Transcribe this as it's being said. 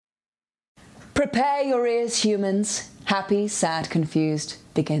Prepare your ears, humans. Happy, Sad, Confused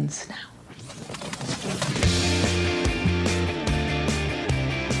begins now.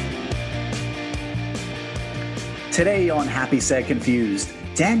 Today on Happy, Sad, Confused,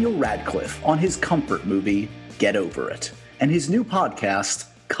 Daniel Radcliffe on his comfort movie, Get Over It, and his new podcast,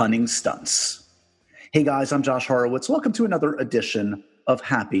 Cunning Stunts. Hey guys, I'm Josh Horowitz. Welcome to another edition of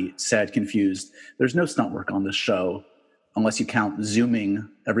Happy, Sad, Confused. There's no stunt work on this show, unless you count Zooming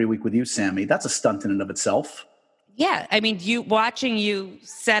every week with you, Sammy. That's a stunt in and of itself. Yeah, I mean, watching you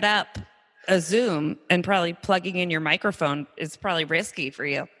set up a Zoom and probably plugging in your microphone is probably risky for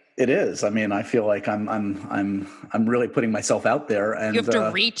you. It is. I mean, I feel like I'm really putting myself out there, and you have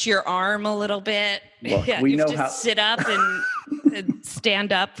to reach your arm a little bit. Look, yeah, we you know have to how sit up and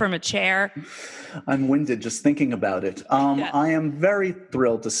stand up from a chair. I'm winded just thinking about it. I am very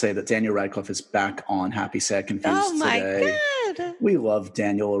thrilled to say that Daniel Radcliffe is back on Happy, Sad, Confused today. God. We love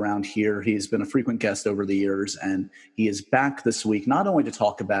Daniel around here. He's been a frequent guest over the years, and he is back this week not only to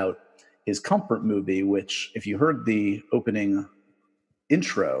talk about his comfort movie, which, if you heard the opening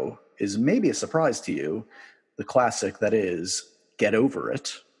intro, is maybe a surprise to you, the classic that is Get Over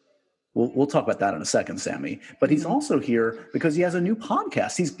It. We'll talk about that in a second, Sammy. But he's also here because he has a new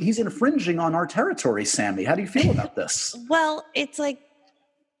podcast. He's infringing on our territory, Sammy. How do you feel about this? Well,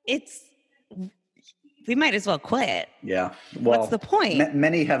 we might as well quit. Yeah. Well, what's the point?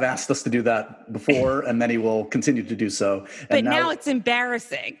 Many have asked us to do that before, and many will continue to do so. But now it's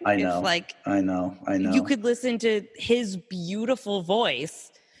embarrassing. I know. It's like, I know. You could listen to his beautiful voice,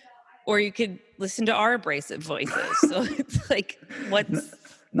 or you could listen to our abrasive voices. So it's like, what's...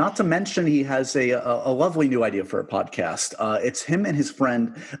 Not to mention, he has a lovely new idea for a podcast. It's him and his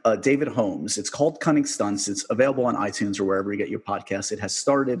friend, David Holmes. It's called Cunning Stunts. It's available on iTunes or wherever you get your podcasts. It has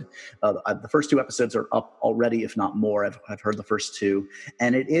started. The first 2 episodes are up already, if not more. I've heard the first 2.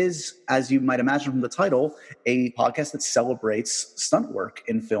 And it is, as you might imagine from the title, a podcast that celebrates stunt work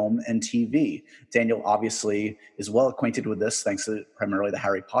in film and TV. Daniel obviously is well acquainted with this, thanks to primarily the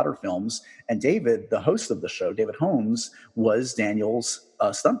Harry Potter films. And David, the host of the show, David Holmes, was Daniel's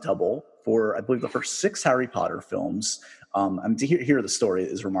stunt double for, I believe, the first 6 Harry Potter films. To hear the story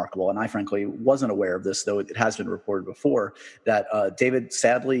is remarkable. And I, frankly, wasn't aware of this, though it has been reported before, that David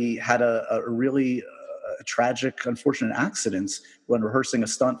sadly had a really tragic, unfortunate accident when rehearsing a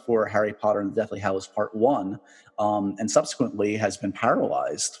stunt for Harry Potter and the Deathly Hallows Part 1, and subsequently has been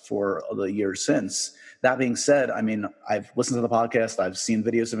paralyzed for the years since. That being said, I mean, I've listened to the podcast. I've seen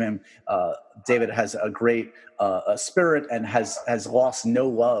videos of him. David has a great spirit and has lost no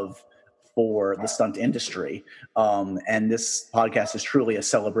love for the stunt industry. And this podcast is truly a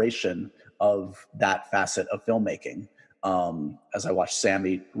celebration of that facet of filmmaking. As I watch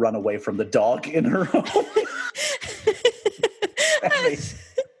Sammy run away from the dog in her home.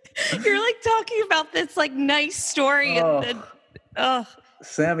 You're like talking about this like nice story and then,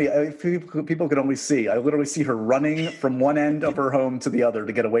 Sammy, people can only see. I literally see her running from one end of her home to the other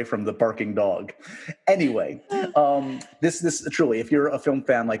to get away from the barking dog. Anyway, this truly, if you're a film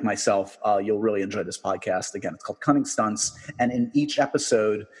fan like myself, you'll really enjoy this podcast. Again, it's called Cunning Stunts. And in each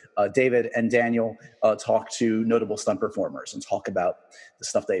episode, David and Daniel talk to notable stunt performers and talk about the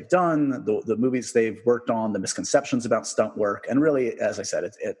stuff they've done, the movies they've worked on, the misconceptions about stunt work. And really, as I said,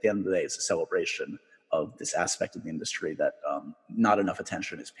 at the end of the day, it's a celebration of this aspect of the industry that not enough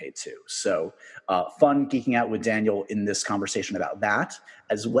attention is paid to. So fun geeking out with Daniel in this conversation about that,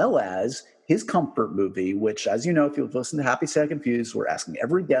 as well as his comfort movie, which, as you know, if you've listened to Happy, Sad, Confused, we're asking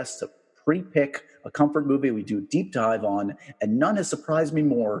every guest to pre-pick a comfort movie we do a deep dive on, and none has surprised me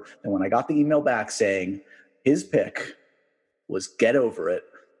more than when I got the email back saying his pick was Get Over It,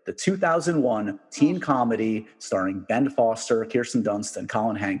 the 2001 teen comedy starring Ben Foster, Kirsten Dunst, and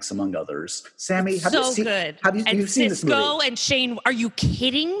Colin Hanks, among others. Sammy, have you seen this movie? Cisco and Shane, are you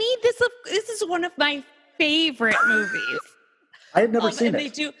kidding me? This is one of my favorite movies. I had never seen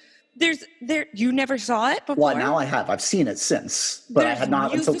it. You never saw it before? Well, now I have. I've seen it since, but I had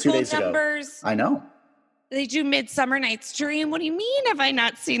not until 2 days ago. I know. They do Midsummer Night's Dream. What do you mean have I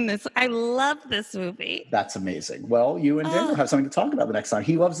not seen this? I love this movie. That's amazing. Well, you and Daniel have something to talk about the next time.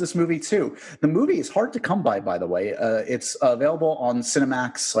 He loves this movie too. The movie is hard to come by the way. It's available on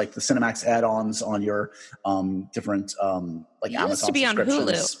Cinemax, like the Cinemax add-ons on your different like Amazon used to be on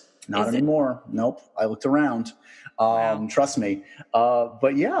Hulu. Not anymore. Nope. I looked around. Wow. Trust me.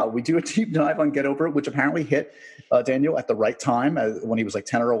 But yeah, we do a deep dive on Get Over It, which apparently hit Daniel at the right time when he was like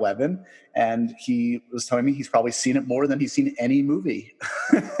 10 or 11. And he was telling me he's probably seen it more than he's seen any movie.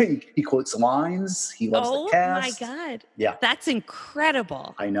 He quotes lines. He loves the cast. Oh my God. Yeah. That's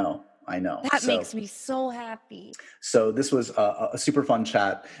incredible. I know. I know. That makes me so happy. So this was a super fun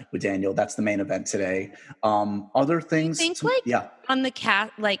chat with Daniel. That's the main event today. Other things, Do you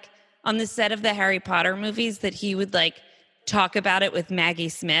think on the set of the Harry Potter movies that he would like talk about it with Maggie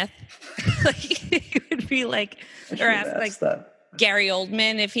Smith? Like he would be like, or ask like that. Gary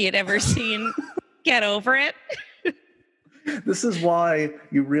Oldman if he had ever seen Get Over It. This is why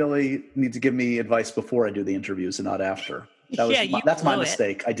you really need to give me advice before I do the interviews and not after. That's my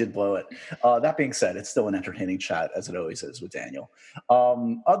mistake. I did blow it. That being said, it's still an entertaining chat, as it always is with Daniel.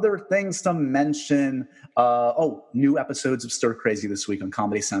 Other things to mention. New episodes of Stir Crazy this week on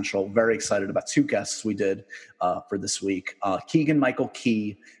Comedy Central. Very excited about 2 guests we did for this week. Keegan-Michael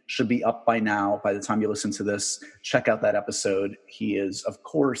Key should be up by now. By the time you listen to this, check out that episode. He is, of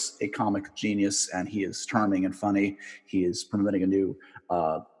course, a comic genius, and he is charming and funny. He is promoting a new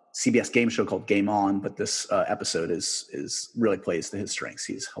CBS game show called Game On, but this episode is really plays to his strengths.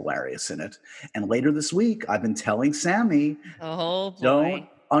 He's hilarious in it. And later this week, I've been telling Sammy, don't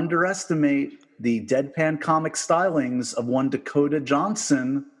underestimate the deadpan comic stylings of one Dakota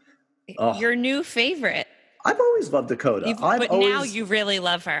Johnson. Your new favorite. I've always loved Dakota. Now you really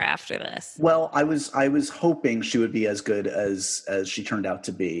love her after this. Well, I was hoping she would be as good as she turned out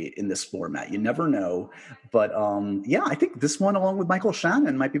to be in this format. You never know. But I think this one, along with Michael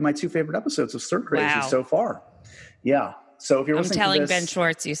Shannon, might be my 2 favorite episodes of Stir Crazy so far. Yeah. So if you're listening to this, I'm telling Ben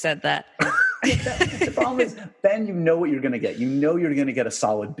Schwartz you said that. The problem is, Ben, you know what you're going to get. You know you're going to get a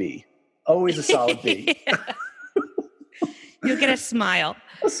solid B. Always a solid B. You'll get a smile.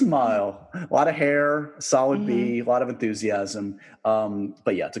 A smile. A lot of hair, a solid B, a lot of enthusiasm.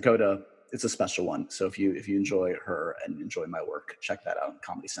 But yeah, Dakota, it's a special one. So if you enjoy her and enjoy my work, check that out on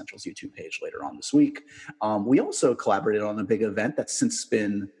Comedy Central's YouTube page later on this week. We also collaborated on a big event that's since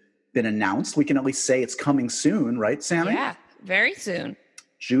been announced. We can at least say it's coming soon, right, Sammy? Yeah, very soon.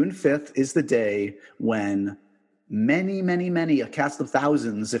 June 5th is the day when many, a cast of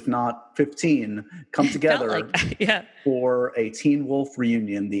thousands, if not 15, come together for a Teen Wolf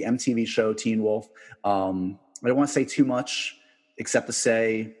reunion, the MTV show Teen Wolf. I don't want to say too much, except to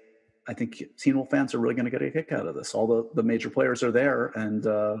say I think Teen Wolf fans are really going to get a kick out of this. All the major players are there, and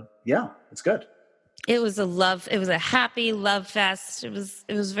it's good. It was a happy love fest. It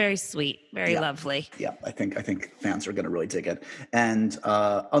was very sweet, very lovely. Yeah, I think fans are going to really dig it. And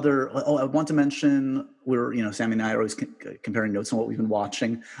I want to mention, Sammy and I are always comparing notes on what we've been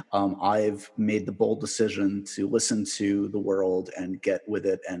watching. I've made the bold decision to listen to the world and get with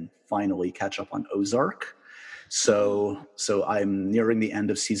it and finally catch up on Ozark. So I'm nearing the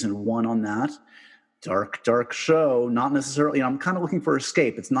end of season 1 on that. Dark show, not necessarily, I'm kind of looking for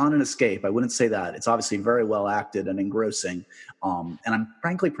escape. It's not an escape. I wouldn't say that. It's obviously very well acted and engrossing. And I'm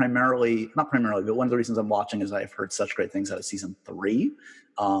frankly not primarily, but one of the reasons I'm watching is I've heard such great things out of season 3.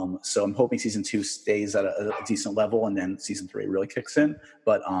 So I'm hoping season 2 stays at a decent level and then season 3 really kicks in.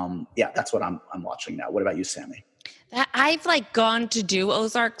 But that's what I'm watching now. What about you, Sammy? I've gone to do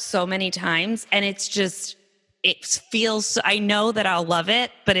Ozark so many times, and it feels, I know that I'll love it,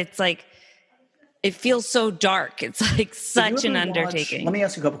 but it's it feels so dark. It's such an undertaking. Let me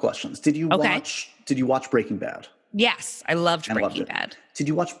ask you a couple questions. Did you watch Breaking Bad? Yes, I loved Breaking Bad. Did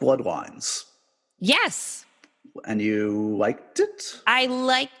you watch Bloodlines? Yes. And you liked it? I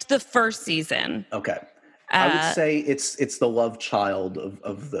liked the first season. Okay. I would say it's the love child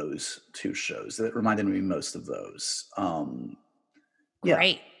of those 2 shows. That reminded me most of those.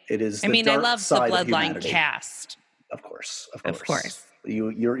 Great. It is. I love the Bloodline cast. Of course. Of course.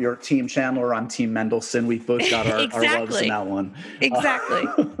 You're Team Chandler. I'm Team Mendelsohn. We both got our loves in that one. Exactly.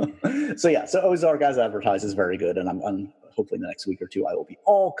 So Ozark, as advertised, is very good, and I'm hopefully in the next week or 2 I will be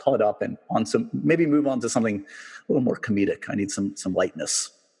all caught up and maybe move on to something a little more comedic. I need some lightness.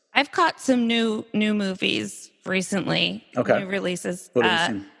 I've caught some new movies recently. Okay. New releases. What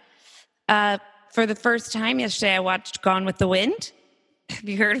have you seen? For the first time yesterday, I watched Gone with the Wind. Have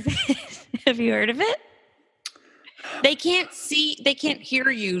you heard of it? They can't hear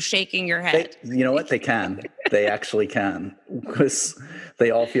you shaking your head. You know what? They can. They actually can, because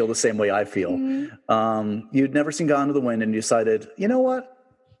they all feel the same way I feel. Mm-hmm. You'd never seen Gone with the Wind and you decided, you know what?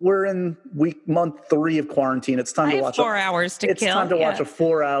 We're in month 3 of quarantine. It's time to watch 4 hours to kill. It's time to watch a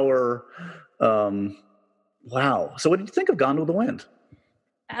 4-hour. Wow. So what did you think of Gone with the Wind?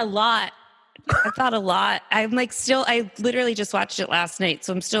 A lot. I thought a lot. I literally just watched it last night,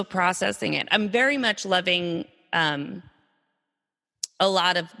 so I'm still processing it. I'm very much loving there's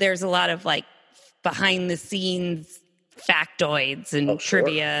a lot of behind the scenes factoids and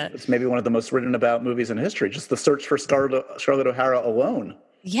trivia. It's maybe one of the most written about movies in history. Just the search for Scarlett O'Hara alone.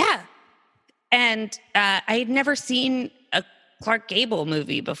 Yeah. And I had never seen Clark Gable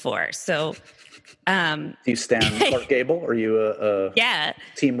movie before. So, Do you stand Clark Gable? Are you a yeah,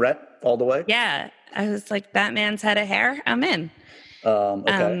 Team Rhett all the way? yeah. I was like, Batman's head of hair. I'm in.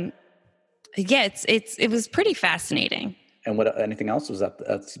 Okay. Yeah, it was pretty fascinating. And what? Anything else? Was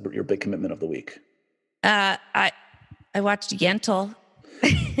that's your big commitment of the week? I watched Yentl.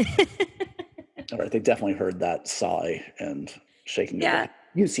 All right, they definitely heard that sigh and shaking their head.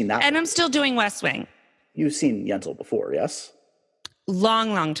 You've seen that, and I'm still doing West Wing. You've seen Yentl before, yes?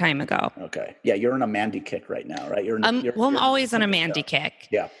 Long time ago. Okay, yeah, you're in a Mandy kick right now, right? I'm always on a Mandy kick.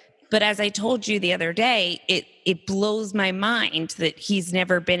 Yeah. But as I told you the other day, it blows my mind that he's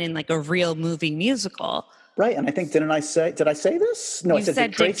never been in like a real movie musical. Right, and I think did I say this? No, You I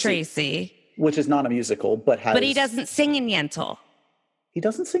said Dick Tracy, which is not a musical, but he doesn't sing in Yentl. He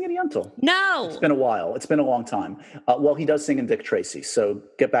doesn't sing in Yentl. No, it's been a while. It's been a long time. Well, he does sing in Dick Tracy. So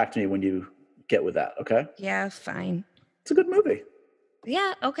get back to me when you get with that. Okay. Yeah, fine. It's a good movie.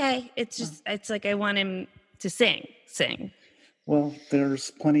 Yeah. Okay. It's like I want him to sing. Well,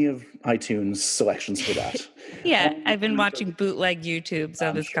 there's plenty of iTunes selections for that. Yeah, I've been watching bootleg YouTubes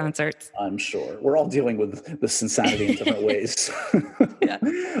of his concerts. I'm sure. We're all dealing with this insanity in different ways. Yeah.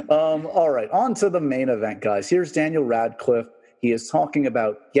 All right, on to the main event, guys. Here's Daniel Radcliffe. He is talking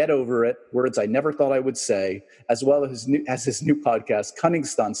about Get Over It, words I never thought I would say, as well as his new podcast, Cunning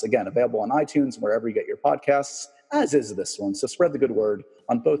Stunts, again, available on iTunes, wherever you get your podcasts, as is this one. So spread the good word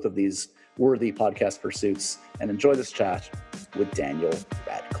on both of these worthy podcast pursuits and enjoy this chat with Daniel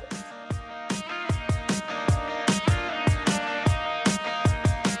Radcliffe.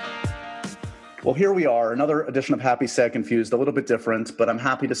 Well, here we are, another edition of Happy, Sad, Confused, a little bit different, but I'm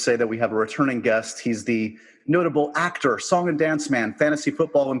happy to say that we have a returning guest. He's the notable actor, song and dance man, fantasy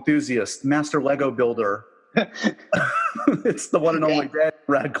football enthusiast, master Lego builder. It's the one and only Daniel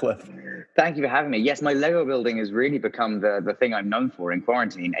Radcliffe. Thank you for having me. Yes, my Lego building has really become the thing I'm known for in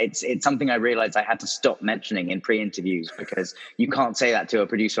quarantine. It's something I realized I had to stop mentioning in pre-interviews because you can't say that to a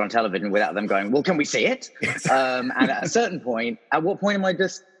producer on television without them going, well, can we see it? And at a certain point, at what point am I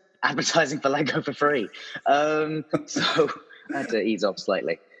just advertising for Lego for free? So I had to ease off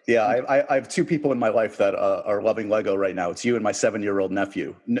slightly. Yeah, I have two people in my life that are loving Lego right now. It's you and my 7-year-old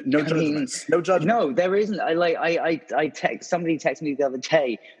nephew. No judgments. No judgment. No, there isn't. Somebody texted me the other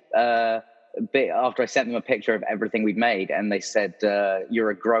day, a bit after I sent them a picture of everything we'd made, and they said,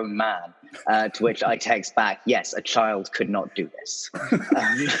 "You're a grown man." To which I text back, "Yes, a child could not do this."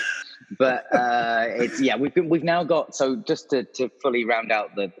 But we've now got, so just to fully round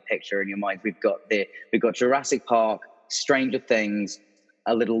out the picture in your mind, we've got Jurassic Park, Stranger Things,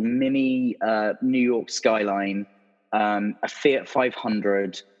 a little mini New York skyline, a Fiat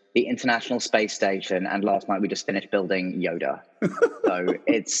 500, the International Space Station, and last night we just finished building Yoda. So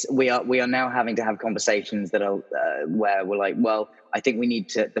we are now having to have conversations that are where we're like, well, I think we need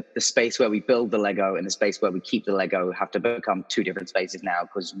to the space where we build the Lego and the space where we keep the Lego have to become two different spaces now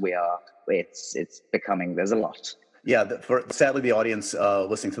because it's becoming, there's a lot. Yeah, sadly, the audience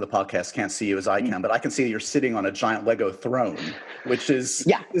listening to the podcast can't see you as I can, but I can see you're sitting on a giant Lego throne, which is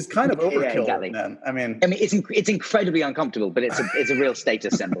kind of overkill. Yeah, exactly. Man. I mean, it's incredibly uncomfortable, but it's a real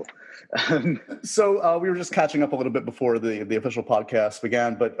status symbol. So we were just catching up a little bit before the official podcast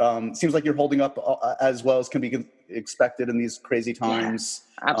began, but it seems like you're holding up as well as can be expected in these crazy times.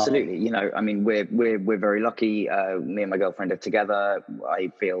 Yeah, absolutely. We're very lucky. Me and my girlfriend are together.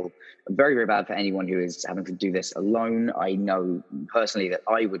 I feel very, very bad for anyone who is having to do this alone. I know personally that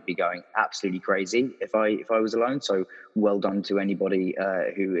I would be going absolutely crazy if I was alone. So well done to anybody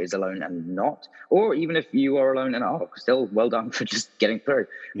who is alone and not, or even if you are alone and are, still well done for just getting through.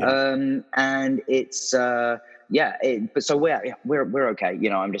 Yeah. And it's but so we're okay.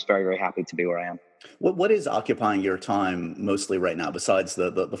 I'm just very, very happy to be where I am. What is occupying your time mostly right now besides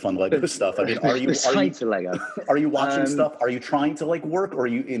the fun Lego stuff? I mean, are you watching stuff? Are you trying to work, or are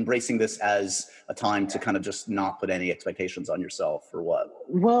you embracing this as a time to kind of just not put any expectations on yourself, or what?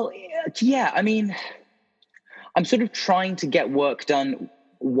 Well, yeah. I mean, I'm sort of trying to get work done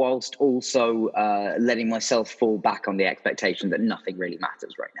whilst also letting myself fall back on the expectation that nothing really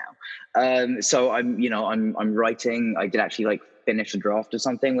matters right now. So I'm writing. I did actually finish a draft of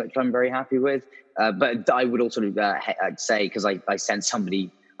something, which I'm very happy with. But I would also say, because I sent it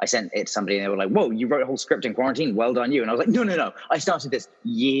to somebody and they were like, whoa, you wrote a whole script in quarantine. Well done, you. And I was like, no. I started this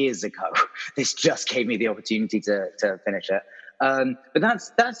years ago. This just gave me the opportunity to finish it. But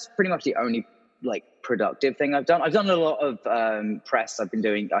that's pretty much the only productive thing I've done. I've done a lot of press. I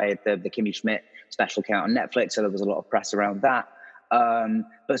had the Kimmy Schmidt special count on Netflix, so there was a lot of press around that.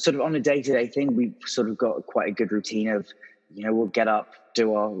 But sort of on a day-to-day thing, we've sort of got quite a good routine of, we'll get up,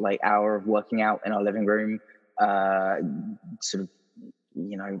 do our hour of working out in our living room, sort of,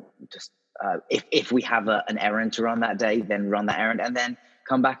 just if we have an errand to run that day, then run that errand, and then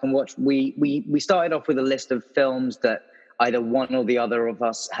come back and watch. We started off with a list of films that either one or the other of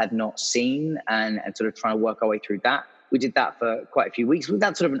us had not seen, and sort of trying to work our way through that. We did that for quite a few weeks.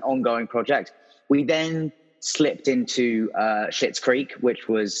 That's sort of an ongoing project. We then slipped into Schitt's Creek, which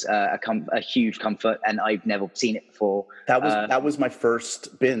was a huge comfort, and I've never seen it before. That was my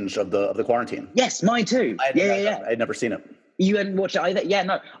first binge of the quarantine. Yes, mine too. I had never seen it. You hadn't watched it either? Yeah,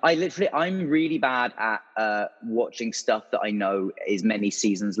 no. I'm really bad at watching stuff that I know is many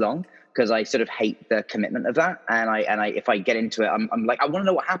seasons long, because I sort of hate the commitment of that. And I if I get into it, I'm like, I want to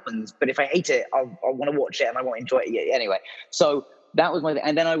know what happens, but if I hate it, I'll want to watch it and I won't enjoy it anyway. So that was my thing.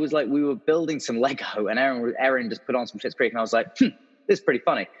 And then I was like, we were building some Lego, and Aaron just put on some Schitt's Creek, and I was like, this is pretty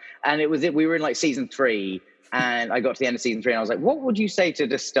funny. And we were in like season 3, and I got to the end of season 3, and I was like, what would you say to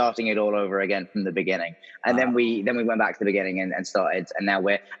just starting it all over again from the beginning? And then we went back to the beginning and started, and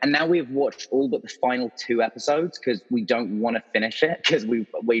now we've watched all but the final 2 episodes, because we don't want to finish it, because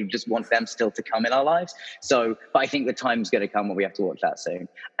we just want them still to come in our lives. So, but I think the time's going to come when we have to watch that soon.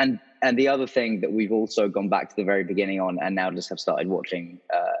 And the other thing that we've also gone back to the very beginning on, and now just have started watching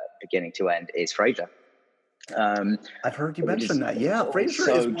beginning to end, is Frasier. I've heard you mention that. Yeah, Frasier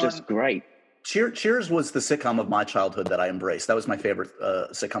so is just great. Cheers was the sitcom of my childhood that I embraced. That was my favorite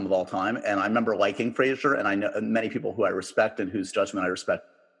sitcom of all time, and I remember liking Frasier. And I know many people who I respect and whose judgment I respect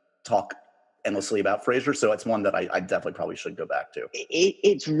talk endlessly about Frasier. So it's one that I definitely probably should go back to.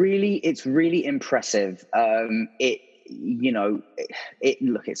 It's really impressive. It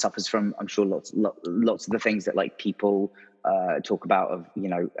suffers from, I'm sure, lots of the things that like people talk about of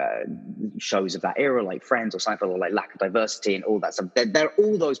shows of that era, like Friends or Seinfeld, or like lack of diversity and all that stuff.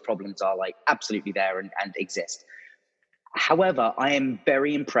 All those problems are like absolutely there and exist. However, I am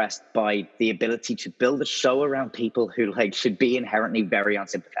very impressed by the ability to build a show around people who like should be inherently very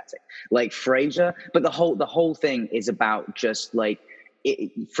unsympathetic, like Frasier. But the whole thing is about just like,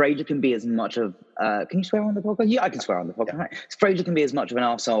 Frasier can be as much of can you swear on the podcast? Yeah, I can swear on the podcast. Right. Frasier can be as much of an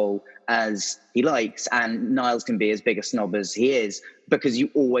arsehole as he likes, and Niles can be as big a snob as he is, because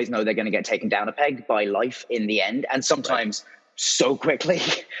you always know they're going to get taken down a peg by life in the end, and sometimes so quickly.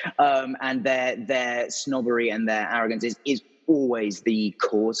 And their snobbery and their arrogance is always the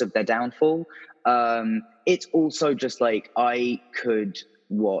cause of their downfall. It's also just like, I could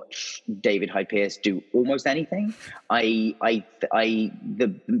watch David Hyde Pierce do almost anything. The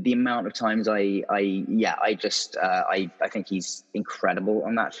amount of times I think he's incredible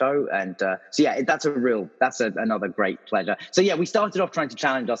on that show. And so yeah, that's another great pleasure. So yeah, we started off trying to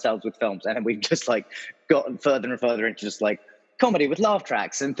challenge ourselves with films, and then we've just like gotten further and further into just like comedy with laugh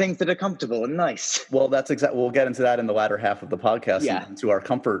tracks and things that are comfortable and nice. Well, that's exactly. We'll get into that in the latter half of the podcast, and to our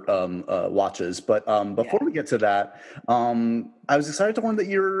comfort watches. But before we get to that, I was excited to learn that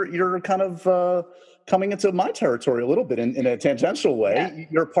you're kind of coming into my territory a little bit in a tangential way. Yeah.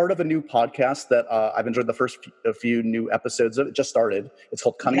 You're part of a new podcast that I've enjoyed the first few new episodes of. It just started. It's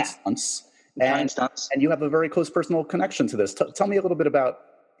called Cunning Stunts. Cunning Stunts. And you have a very close personal connection to this. Tell me a little bit about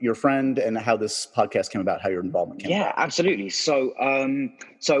your friend and how this podcast came about, how your involvement came about. Yeah, absolutely. So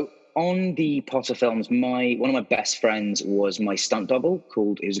on the Potter films, one of my best friends was my stunt double.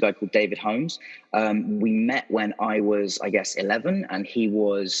 He was a guy called David Holmes. We met when I was, I guess, 11, and he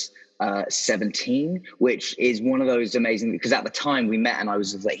was 17, which is one of those amazing, because at the time we met, and I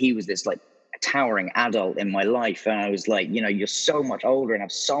was like, he was this like towering adult in my life, and I was like, you're so much older and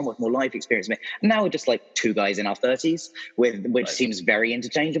have so much more life experience than me. And now we're just like 2 guys in our 30s, which seems very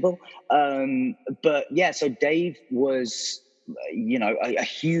interchangeable. But yeah, so Dave was a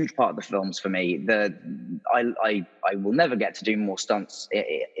huge part of the films for me. I will never get to do more stunts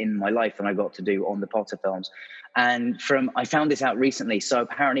in my life than I got to do on the Potter films. And I found this out recently. So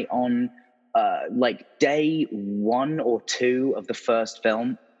apparently on like day 1 or 2 of the first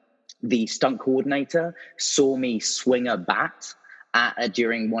film, the stunt coordinator saw me swing a bat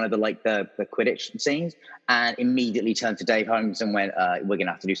during one of the Quidditch scenes, and immediately turned to Dave Holmes and went, we're going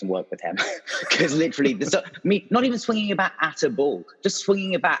to have to do some work with him. Because literally, me not even swinging a bat at a ball, just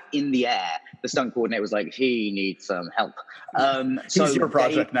swinging a bat in the air, the stunt coordinator was like, he needs some help. He's your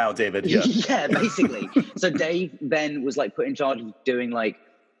project now, David. Yeah, yeah, basically. So Dave then was like put in charge of doing like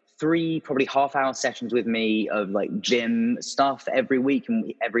 3 probably half-hour sessions with me of like gym stuff every week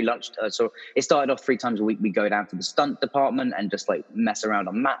and every lunch. So it started off 3 times a week. We go down to the stunt department and just like mess around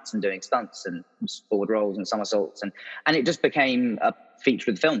on mats and doing stunts and forward rolls and somersaults, and it just became a feature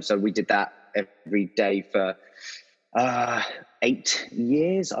of the film. So we did that every day for 8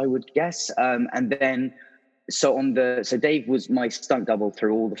 years, I would guess, and then So Dave was my stunt double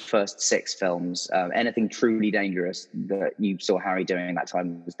through all the first 6 films. Anything truly dangerous that you saw Harry doing at that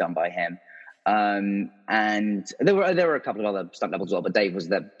time was done by him. And there were a couple of other stunt doubles as well, but Dave was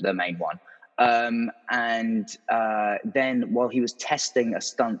the main one. Then while he was testing a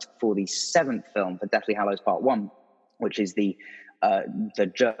stunt for the 7th film, for Deathly Hallows Part 1, which is the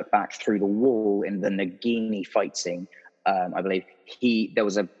jerk back through the wall in the Nagini fight scene, I believe there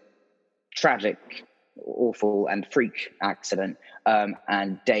was a tragic, awful and freak accident,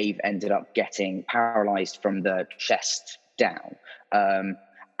 and Dave ended up getting paralyzed from the chest down.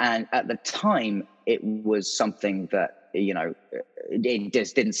 And at the time, it was something that, it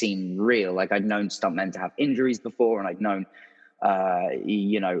just didn't seem real. Like, I'd known stuntmen to have injuries before, and I'd known,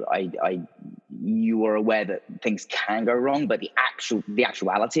 you were aware that things can go wrong, but the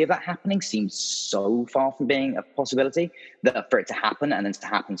actuality of that happening seems so far from being a possibility that for it to happen, and then to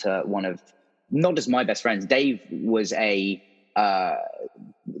happen to one of not just my best friends. Dave was I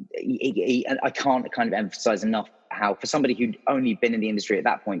can't kind of emphasize enough how, for somebody who'd only been in the industry at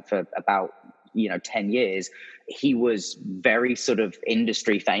that point for about 10 years, he was very sort of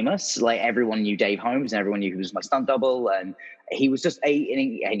industry famous. Like, everyone knew Dave Holmes, and everyone knew he was my stunt double, and he was just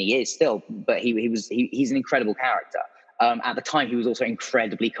and he is still, but he's an incredible character. At the time, he was also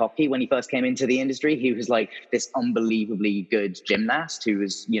incredibly cocky. When he first came into the industry, he was like this unbelievably good gymnast who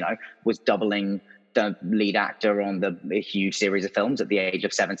was doubling the lead actor on a huge series of films at the age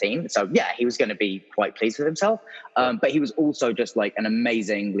of 17. So yeah, he was going to be quite pleased with himself. But he was also just like an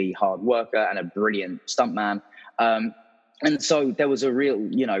amazingly hard worker and a brilliant stuntman. And so there was a real,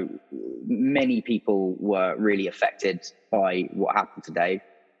 many people were really affected by what happened to Dave.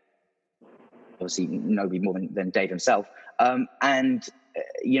 Obviously, nobody more than Dave himself. As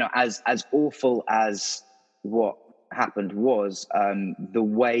awful as what happened was, the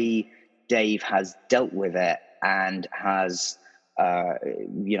way Dave has dealt with it and has, the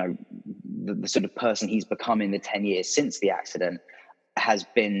sort of person he's become in the 10 years since the accident has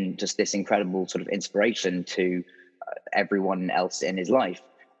been just this incredible sort of inspiration to everyone else in his life.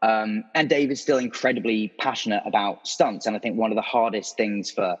 And Dave is still incredibly passionate about stunts. And I think one of the hardest things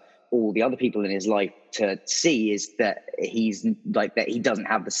for all the other people in his life to see is that he doesn't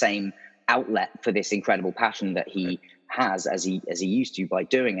have the same outlet for this incredible passion that he has as he used to by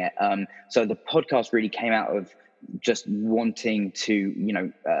doing it. So the podcast really came out of just wanting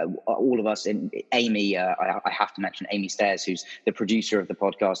to, all of us, in Amy, I have to mention Amy Stairs, who's the producer of the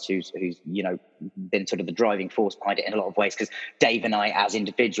podcast, who's been sort of the driving force behind it in a lot of ways, because Dave and I as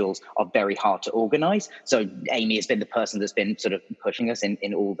individuals are very hard to organize. So Amy has been the person that's been sort of pushing us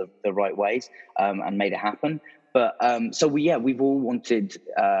in all the right ways, and made it happen. But we've all wanted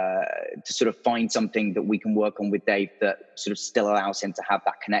to sort of find something that we can work on with Dave that sort of still allows him to have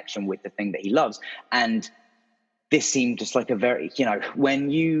that connection with the thing that he loves. And this seemed just like a very,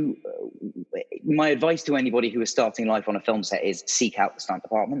 my advice to anybody who is starting life on a film set is seek out the stunt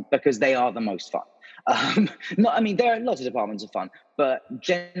department, because they are the most fun. There are lots of departments of fun, but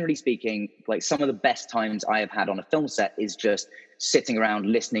generally speaking, like, some of the best times I have had on a film set is just sitting around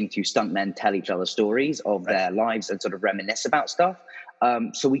listening to stuntmen tell each other stories of their lives and sort of reminisce about stuff.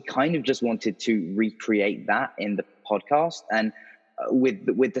 So we kind of just wanted to recreate that in the podcast, and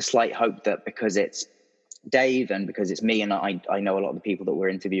with the slight hope that because it's Dave and because it's me, and I know a lot of the people that we're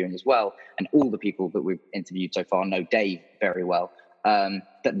interviewing as well, and all the people that we've interviewed so far know Dave very well,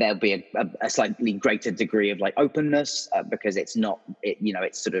 that there'll be a slightly greater degree of like openness, because it's not,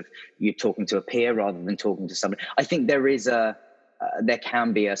 it's sort of, you're talking to a peer rather than talking to somebody. I think there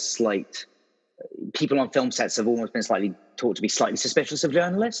can be a slight, people on film sets have almost been taught to be slightly suspicious of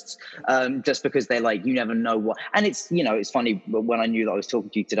journalists, just because they're like, you never know what. And it's, it's funny, but when I knew that I was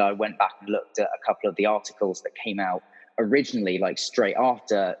talking to you today, I went back and looked at a couple of the articles that came out originally, like straight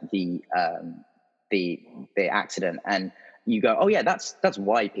after the accident, and you go, oh yeah, that's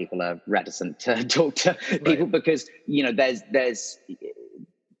why people are reticent to talk to people, because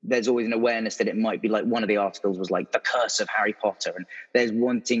there's always an awareness that it might be like, one of the articles was like the curse of Harry Potter, and there's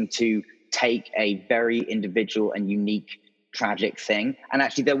wanting to take a very individual and unique tragic thing. And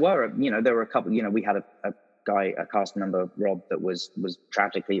actually there were a couple, we had a guy, a cast member, Rob, that was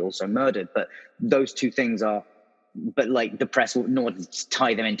tragically also murdered, but those two things are, but like the press will not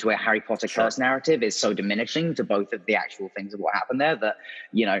tie them into a Harry Potter curse narrative is so diminishing to both of the actual things of what happened there that,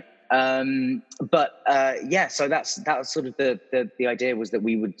 so that's sort of the idea, was that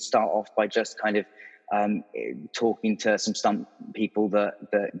we would start off by just kind of talking to some stunt people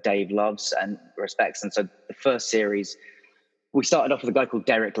that Dave loves and respects. And so the first series, we started off with a guy called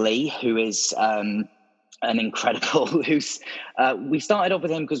Derek Lee, who is an incredible who's we started off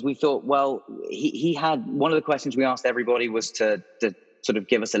with him because we thought, well, he had one of the questions we asked everybody was to sort of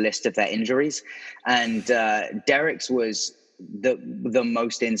give us a list of their injuries, and Derek's was the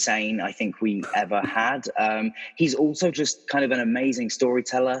most insane I think we ever had. He's also just kind of an amazing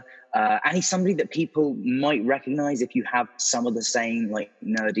storyteller, and he's somebody that people might recognize if you have some of the same like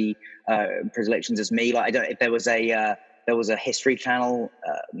nerdy predilections as me. Like, I don't, if there was a History Channel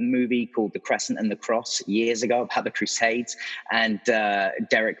movie called The Crescent and the Cross years ago about the Crusades, and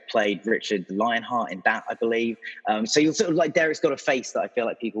Derek played Richard Lionheart in that, I believe. So you'll sort of like, Derek's got a face that I feel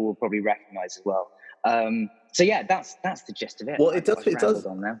like people will probably recognize as well. So yeah, that's the gist of it. Well, it does.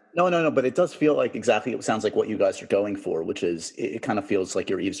 No, but it does feel like exactly. It sounds like what you guys are going for, which is it kind of feels like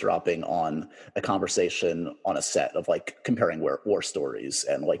you're eavesdropping on a conversation on a set of like comparing war stories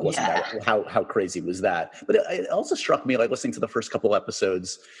and like how crazy was that? But it also struck me like listening to the first couple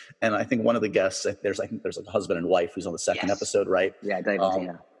episodes, and I think one of the guests there's like a husband and wife who's on the second episode, right? Yeah,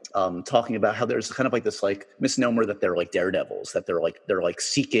 David. Talking about how there's kind of like this like misnomer that they're like daredevils, that they're like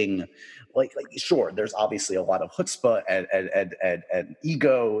seeking like sure, there's obviously a lot of chutzpah and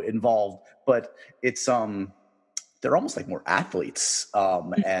ego involved, but it's they're almost like more athletes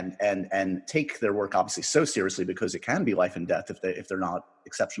and take their work obviously so seriously because it can be life and death if they're not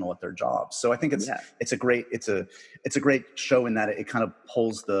exceptional at their jobs. So I think it's a great show in that it kind of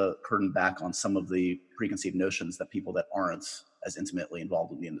pulls the curtain back on some of the preconceived notions that people that aren't as intimately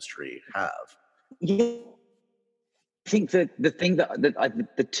involved in the industry have. Yeah. I think that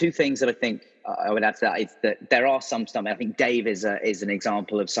the two things that I think I would add to that is that there are some stuff. I think Dave is an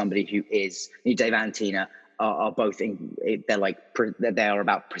example of somebody who is, Dave and Tina are both they are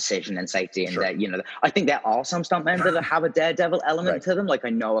about precision and safety, and sure. I think there are some stuntmen that have a daredevil element to them. Like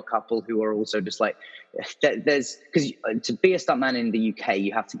I know a couple who are also just like there's, because to be a stuntman in the UK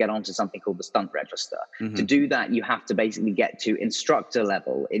you have to get onto something called the stunt register. Mm-hmm. To do that you have to basically get to instructor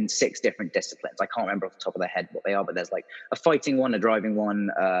level in 6 different disciplines. I can't remember off the top of my head what they are, but there's like a fighting one, a driving one,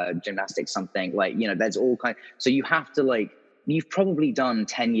 gymnastics, something like there's all kind. So you have to you've probably done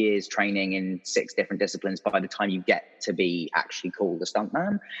 10 years training in 6 different disciplines by the time you get to be actually called a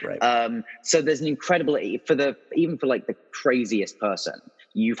stuntman. Right. So there's an incredible, even for like the craziest person,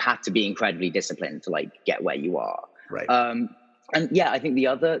 you've had to be incredibly disciplined to like get where you are. Right. And yeah, I think the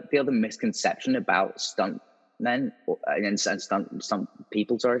other misconception about stuntmen and stunt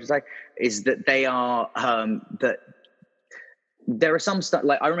people, sorry to say, is that they are that there are some stuff,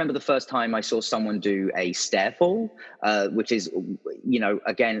 like I remember the first time I saw someone do a stair fall, which is,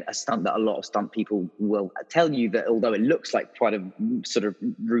 again, a stunt that a lot of stunt people will tell you that although it looks like quite a sort of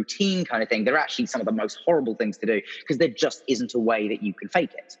routine kind of thing, they're actually some of the most horrible things to do because there just isn't a way that you can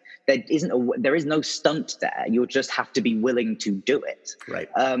fake it. There is no stunt there. You'll just have to be willing to do it. Right.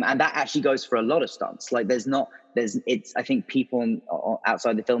 And that actually goes for a lot of stunts. Like I think people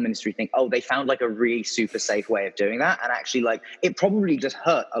outside the film industry think, oh, they found like a really super safe way of doing that. And actually like it probably just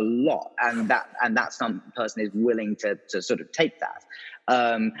hurt a lot. And that stunt person is willing to sort of take that.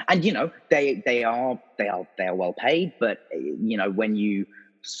 And they are well paid, but when you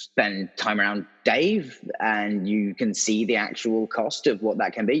spend time around Dave and you can see the actual cost of what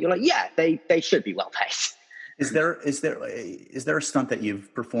that can be, you're like, yeah, they should be well paid. Is there a stunt that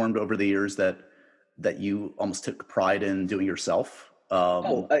you've performed over the years that you almost took pride in doing yourself?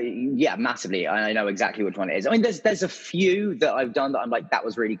 Yeah, massively. I know exactly which one it is. I mean, there's a few that I've done that I'm like, that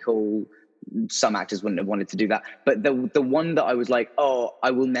was really cool. Some actors wouldn't have wanted to do that, but the one that I was like, oh, I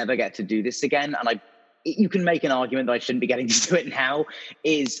will never get to do this again, and you can make an argument that I shouldn't be getting to do it now,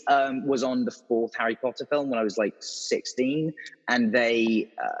 was on the 4th Harry Potter film when I was like 16. And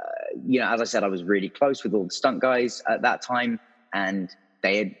they, as I said, I was really close with all the stunt guys at that time. And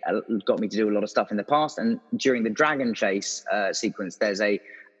they had got me to do a lot of stuff in the past. And during the dragon chase sequence, there's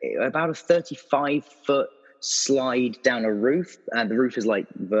about a 35-foot slide down a roof. And the roof is like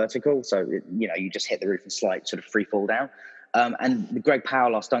vertical. So, you just hit the roof and slide, sort of free fall down. And Greg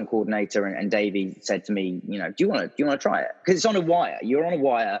Powell, our stunt coordinator, and Davey said to me, do you want to try it? Because it's on a wire. You're on a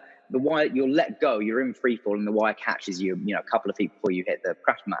wire. The wire, you'll let go. You're in free fall, and the wire catches you, a couple of feet before you hit the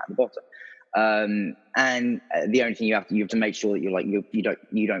crash mat at the bottom. And the only thing you have to make sure that you're like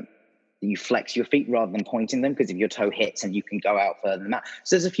you flex your feet rather than pointing them, because if your toe hits, and you can go out further than that.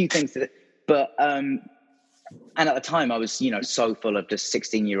 So there's a few things to it, but. And at the time I was, so full of just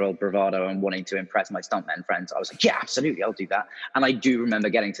 16-year-old bravado and wanting to impress my stuntmen friends. I was like, yeah, absolutely, I'll do that. And I do remember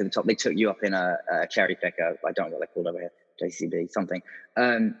getting to the top. They took you up in a cherry picker. I don't know what they're called over here, JCB, something.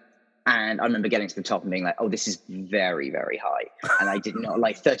 And I remember getting to the top and being like, oh, this is very, very high. And I did not,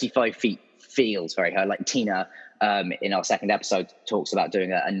 like, 35 feet feels very high. Like Tina, in our second episode, talks about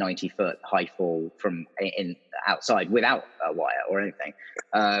doing a 90-foot high fall from in outside without a wire or anything.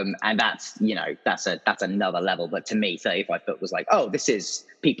 And that's, you know, that's another level. But to me, 35 foot was like, oh, this is,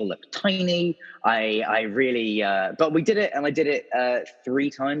 people look tiny. I really, but we did it, and I did it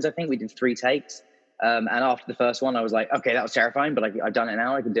 3 times, I think. We did 3 takes. And after the first one, I was like, okay, that was terrifying, but I've done it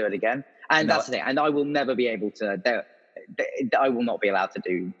now. I can do it again. And that's the thing. And I will never be able to, I will not be allowed to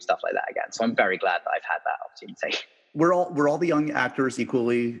do stuff like that again. So I'm very glad that I've had that opportunity. Were all the young actors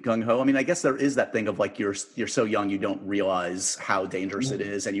equally gung-ho? I mean, I guess there is that thing of like, you're so young, you don't realize how dangerous it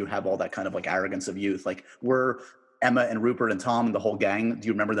is. And you have all that kind of like arrogance of youth. Like, were Emma and Rupert and Tom and the whole gang, do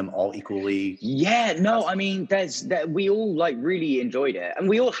you remember them all equally? Yeah, no, I mean, we all like really enjoyed it, and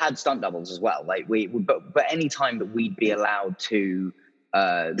we all had stunt doubles as well. Like but any time that we'd be allowed to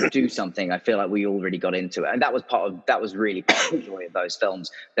do something, I feel like we all really got into it, and that was really part of the joy of those films,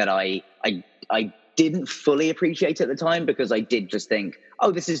 that I didn't fully appreciate at the time, because I did just think,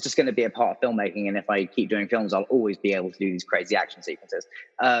 oh, this is just going to be a part of filmmaking, and if I keep doing films, I'll always be able to do these crazy action sequences.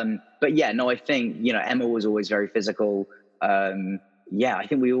 But yeah, no, I think, you know, Emma was always very physical. Yeah, I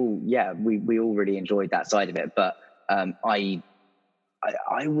think we all really enjoyed that side of it. But I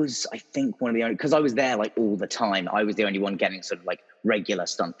was, I think, one of the only, because I was there like all the time, I was the only one getting sort of like regular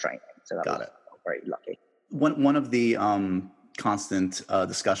stunt training. So that was very lucky. One of the constant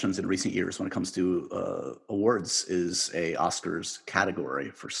discussions in recent years when it comes to awards is a Oscars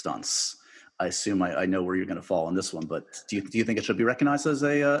category for stunts. I assume I know where you're going to fall on this one, but do you think it should be recognized as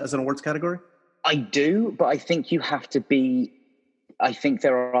an awards category? I do, but I think you have to be. I think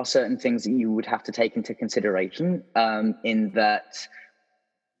there are certain things that you would have to take into consideration. In that,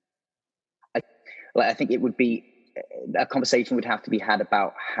 I think it would be, a conversation would have to be had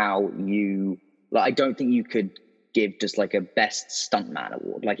about how you. Like, I don't think you could give just like a best stuntman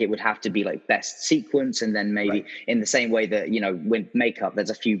award. Like, it would have to be like best sequence, and then maybe in the same way that, you know, with makeup, there's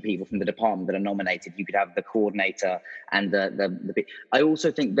a few people from the department that are nominated. You could have the coordinator and the I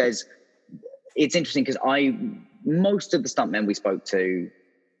also think it's interesting, because most of the stuntmen we spoke to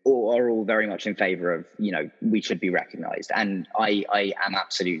are all very much in favor of, you know, we should be recognized. And I am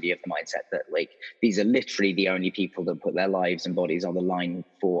absolutely of the mindset that, like, these are literally the only people that put their lives and bodies on the line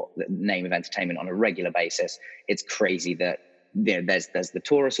for the name of entertainment on a regular basis. It's crazy that, you know, there's the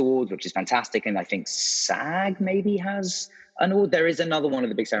Taurus Awards, which is fantastic. And I think SAG maybe has an award. There is another one of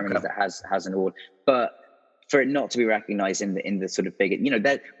the big ceremonies that has an award, but for it not to be recognized in the sort of big, you know,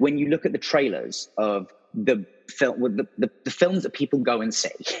 that when you look at the trailers of the film, with the films that people go and see,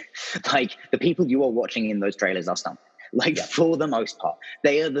 like, the people you are watching in those trailers are stunt. Like, for the most part,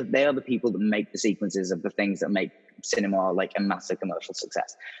 they are the people that make the sequences of the things that make cinema like a massive commercial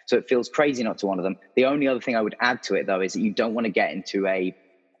success. So it feels crazy not to honor them. The only other thing I would add to it, though, is that you don't want to get into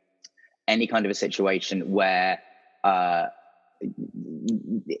any kind of a situation where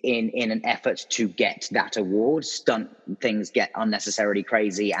in an effort to get that award, stunt things get unnecessarily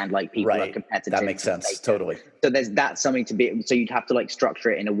crazy, and like people are competitive. That makes sense. Totally. So that's something to be, so you'd have to like structure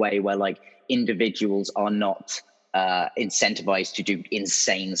it in a way where like individuals are not incentivized to do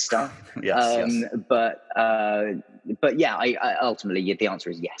insane stuff. Yes. But yeah, I ultimately, the answer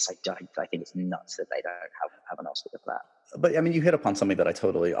is yes. I think it's nuts that they don't have an Oscar for that. But I mean, you hit upon something that I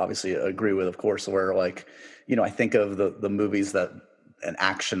totally obviously agree with, of course, where, like, you know, I think of the movies that, and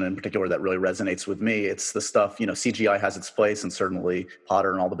action in particular, that really resonates with me. It's the stuff, you know, CGI has its place, and certainly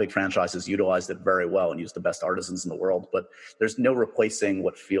Potter and all the big franchises utilized it very well and used the best artisans in the world. But there's no replacing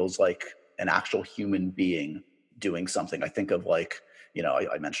what feels like an actual human being doing something. I think of, like, you know,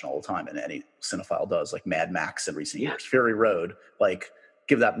 I mention all the time, and any cinephile does, like Mad Max in recent years, Fury Road, like,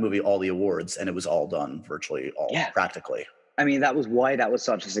 give that movie all the awards, and it was all done virtually all practically. I mean, that was why that was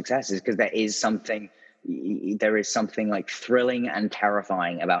such a success, is because there is something like thrilling and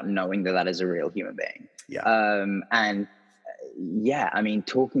terrifying about knowing that is a real human being. I mean,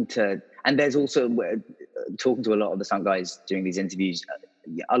 there's also talking to a lot of the stunt guys doing these interviews,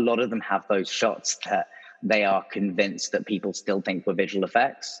 a lot of them have those shots that they are convinced that people still think were visual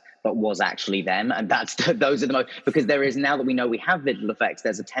effects, but was actually them. And those are the most, because there is, now that we know we have visual effects,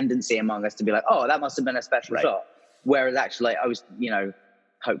 there's a tendency among us to be like, oh, that must have been a special shot. Whereas actually, I was, you know,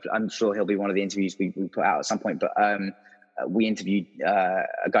 hopefully, I'm sure he'll be one of the interviews we put out at some point, but we interviewed a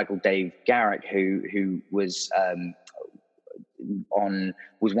guy called Dave Garrick, who was one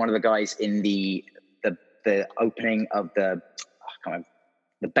of the guys in the opening of the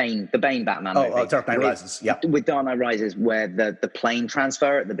Bane Batman movie. Dark Knight Rises. Yeah. With Dark Knight Rises, where the plane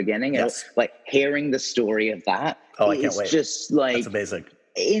transfer at the beginning, like hearing the story of that, I can't wait. Just like, that's amazing.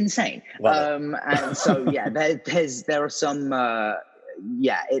 insane. And so yeah, there are some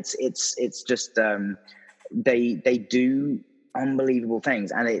it's just they do unbelievable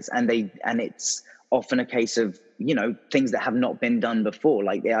things, and it's often a case of, you know, things that have not been done before.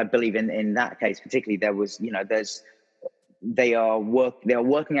 Like I believe in that case particularly, there was, you know, they are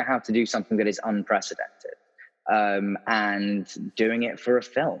working out how to do something that is unprecedented, and doing it for a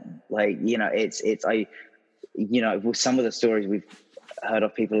film. Like, you know, with some of the stories we've heard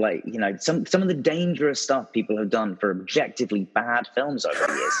of, people like, you know, some of the dangerous stuff people have done for objectively bad films over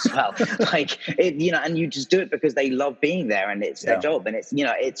the years as well. Like, it, you know, and you just do it because they love being there, and it's their job, and it's, you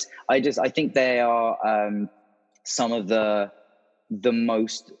know, I think they are some of the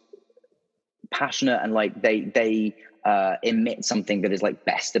most passionate, and like they emit something that is like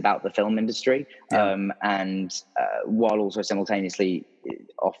best about the film industry, and while also simultaneously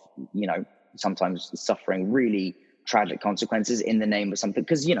you know, sometimes suffering really tragic consequences in the name of something.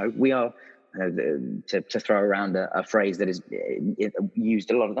 Because, you know, we are, to throw around a phrase that is used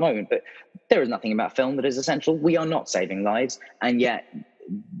a lot at the moment, but there is nothing about film that is essential. We are not saving lives, and yet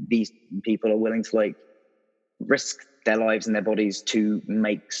these people are willing to like risk their lives and their bodies to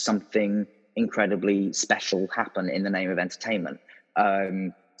make something incredibly special happen in the name of entertainment.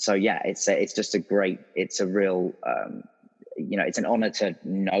 So yeah, it's just it's a real you know, it's an honor to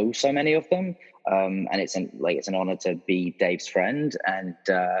know so many of them, and it's an honor to be Dave's friend, and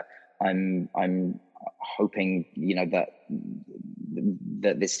I'm hoping, you know, that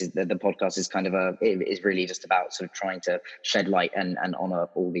the podcast is kind of it is really just about sort of trying to shed light and honor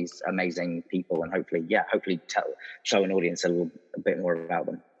all these amazing people, and hopefully show an audience a bit more about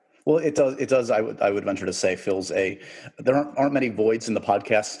them. Well, it does. I would venture to say fills there aren't many voids in the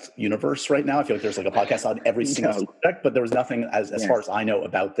podcast universe right now. I feel like there's like a podcast on every single subject, but there was nothing as far as I know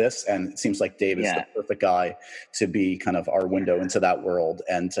about this. And it seems like Dave is the perfect guy to be kind of our window into that world,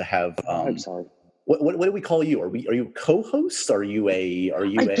 and to have. What do we call you? Are you co-host? I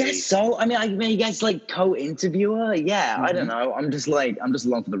guess so. I guess like co-interviewer. Yeah, I don't know. I'm just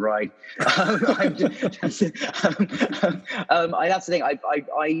along for the ride. That's the thing.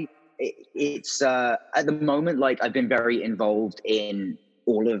 It's at the moment, like, I've been very involved in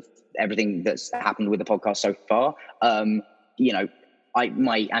everything that's happened with the podcast so far. You know,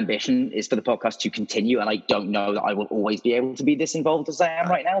 my ambition is for the podcast to continue, and I don't know that I will always be able to be this involved as I am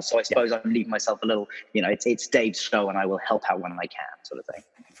right now. So I suppose I'm leaving myself a little, you know, it's Dave's show, and I will help out when I can, sort of thing.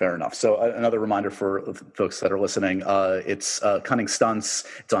 Fair enough. So another reminder for folks that are listening, it's Cunning Stunts.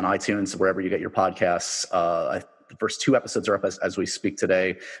 It's on iTunes, wherever you get your podcasts. The first 2 episodes are up as we speak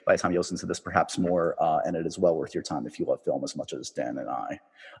today. By the time you listen to this, perhaps more, and it is well worth your time if you love film as much as Dan and I.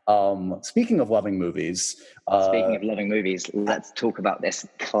 Speaking of loving movies, let's talk about this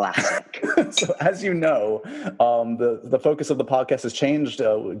classic. So, as you know, the focus of the podcast has changed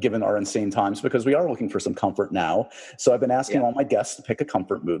given our insane times, because we are looking for some comfort now. So I've been asking all my guests to pick a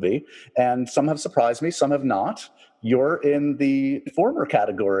comfort movie, and some have surprised me, some have not. You're in the former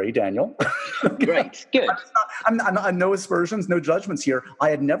category, Daniel. Great, good. I'm no aspersions, no judgments here. I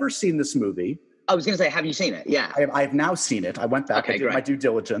had never seen this movie. I was going to say, have you seen it? Yeah. I have now seen it. I went back and did my due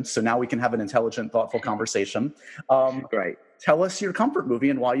diligence, so now we can have an intelligent, thoughtful conversation. Great. Tell us your comfort movie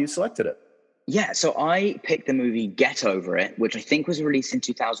and why you selected it. Yeah, so I picked the movie Get Over It, which I think was released in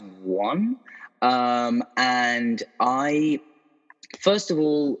 2001. And first of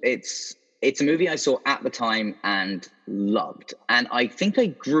all, it's a movie I saw at the time and loved. And I think I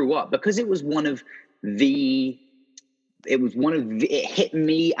grew up because it hit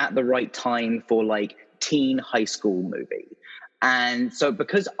me at the right time for like teen high school movie. And so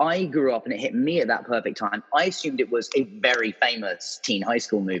because I grew up and it hit me at that perfect time, I assumed it was a very famous teen high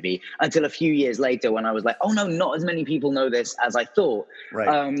school movie until a few years later, when I was like, oh no, not as many people know this as I thought.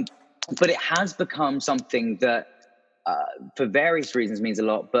 Right. But it has become something that for various reasons means a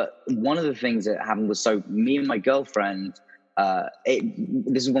lot. But one of the things that happened was, so me and my girlfriend,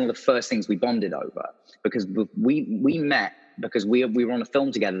 this is one of the first things we bonded over, because we met because we were on a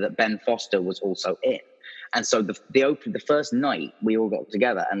film together that Ben Foster was also in. And so the first night we all got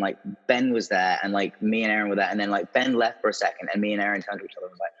together, and like Ben was there, and like me and Aaron were there, and then like Ben left for a second, and me and Aaron turned to each other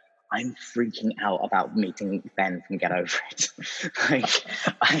and was like, I'm freaking out about meeting Ben from Get Over It.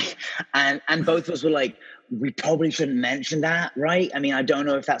 and both of us were like, we probably shouldn't mention that, right? I mean, I don't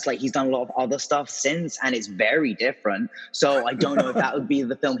know if that's like, he's done a lot of other stuff since, and it's very different. So I don't know if that would be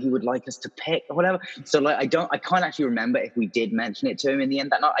the film he would like us to pick or whatever. So like, I can't actually remember if we did mention it to him in the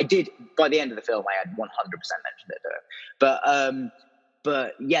end that night. I did, by the end of the film, I had 100% mentioned it to him.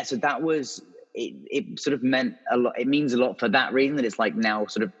 But yeah, so that was, it sort of meant a lot. It means a lot for that reason, that it's like now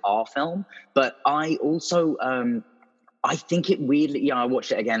sort of our film. But I also, I think it weirdly, I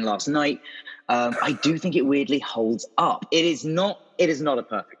watched it again last night. I do think it weirdly holds up. It is not a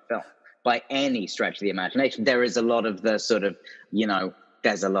perfect film by any stretch of the imagination. There is a lot of the sort of,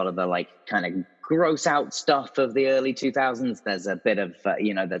 there's a lot of the like kind of gross out stuff of the early 2000s. There's a bit of,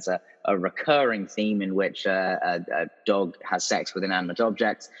 there's a recurring theme in which a dog has sex with inanimate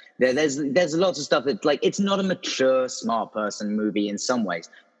objects. There's lots of stuff that, like, it's not a mature, smart person movie in some ways,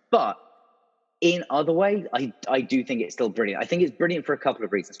 but in other ways, I do think it's still brilliant. I think it's brilliant for a couple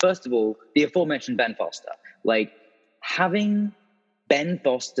of reasons. First of all, the aforementioned Ben Foster. Like, having Ben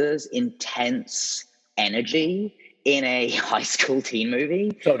Foster's intense energy in a high school teen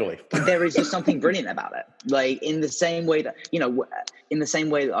movie. Totally. There is just something brilliant about it. Like, in the same way that,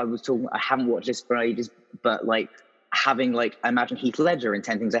 I was talking, I haven't watched this for ages, but like having, like, I imagine Heath Ledger in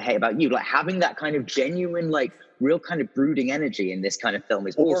 10 Things I Hate About You, like having that kind of genuine, like, real kind of brooding energy in this kind of film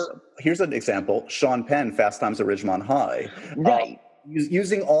is awesome. Here's an example: Sean Penn, Fast Times at Ridgemont High. Right.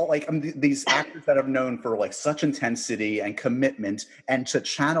 Using all, like, these actors that are known for, like, such intensity and commitment, and to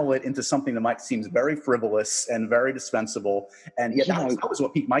channel it into something that might seem very frivolous and very dispensable. And that was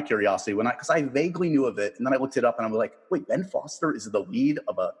what piqued my curiosity because I vaguely knew of it, and then I looked it up and I was like, wait, Ben Foster is the lead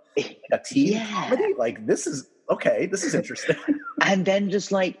of a teen comedy? Like, this is interesting. And then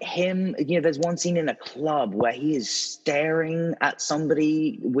just like him, there's one scene in a club where he is staring at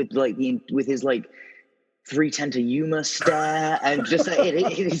somebody with his like 310 to Yuma stare, and just it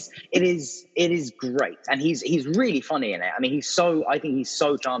is great, and he's really funny in it. I mean, I think he's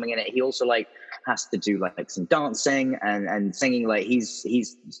so charming in it. He also like has to do like some dancing and singing. Like he's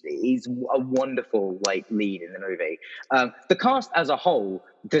a wonderful like lead in the movie. The cast as a whole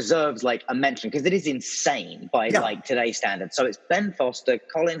deserves like a mention because it is insane by like today's standards. So it's Ben Foster,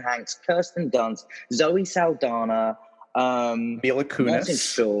 Colin Hanks, Kirsten Dunst, Zoe Saldana, Mila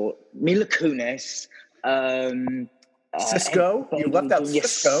Kunis. Mila Kunis. Cisco. You left out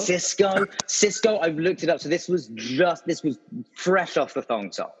Cisco. Cisco. I've looked it up. So this was fresh off the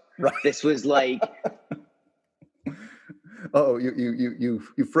thong song. Right. This was like. Oh, you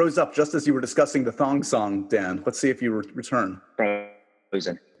froze up just as you were discussing the thong song, Dan. Let's see if you return.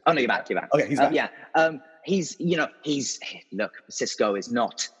 Frozen. Oh no, you're back. Okay, he's back. Look, Cisco is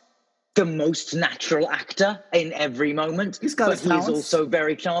not the most natural actor in every moment. He's also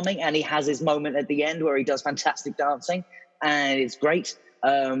very charming, and he has his moment at the end where he does fantastic dancing, and it's great.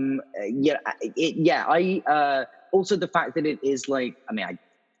 Also the fact that it is like, I mean,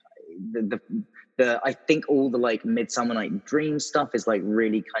 I think all the like Midsummer Night Dream stuff is like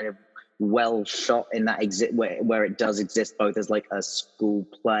really kind of well shot in that where it does exist both as like a school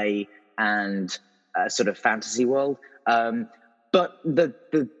play and a sort of fantasy world. But the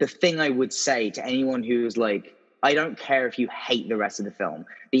thing I would say to anyone who's like, I don't care if you hate the rest of the film,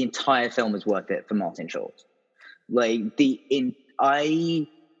 the entire film is worth it for Martin Short. Like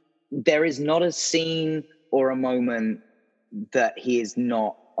there is not a scene or a moment that he is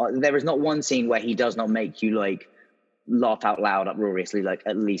not. There is not one scene where he does not make you like laugh out loud uproariously, like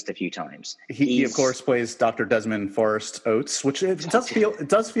at least a few times. He of course plays Dr. Desmond Forrest Oates, which it does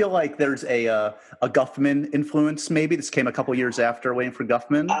feel like there's a Guffman influence. Maybe this came a couple years after Waiting for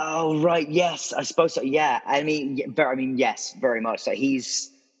Guffman. Oh right, yes, I suppose so. Yeah, I mean, yes, very much so.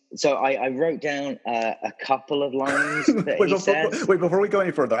 So I wrote down a couple of lines that he says. Wait, before we go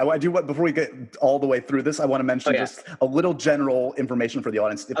any further, before we get all the way through this, I want to mention just a little general information for the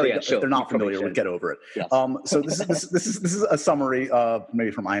audience. If they're not familiar with Get Over It. Yes. So this is a summary,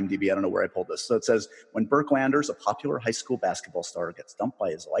 maybe from IMDb. I don't know where I pulled this. So it says, when Burke Landers, a popular high school basketball star, gets dumped by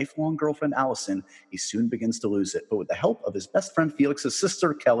his lifelong girlfriend Allison, he soon begins to lose it. But with the help of his best friend Felix's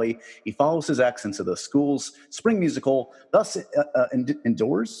sister Kelly, he follows his ex into the school's spring musical, thus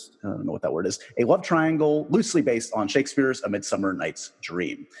endures. I don't know what that word is, a love triangle loosely based on Shakespeare's A Midsummer Night's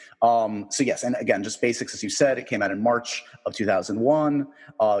Dream. So yes, and again, just basics, as you said, it came out in March of 2001.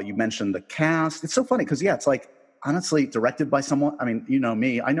 You mentioned the cast. It's so funny because, it's like, honestly, directed by someone, I mean, you know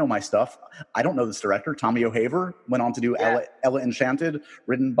me, I know my stuff. I don't know this director. Tommy O'Haver went on to do Ella Enchanted,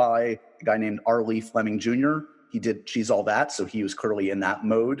 written by a guy named R. Lee Fleming Jr. He did She's All That, so he was clearly in that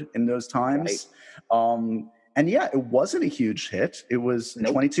mode in those times. Right. And it wasn't a huge hit. It was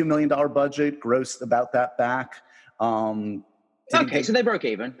 $22 million budget, grossed about that back. So they broke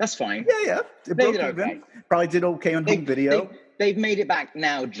even. That's fine. Yeah. It broke even. Okay. Probably did okay on home video. they've made it back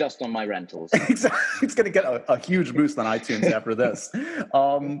now just on my rentals. Exactly. It's going to get a huge boost on iTunes after this.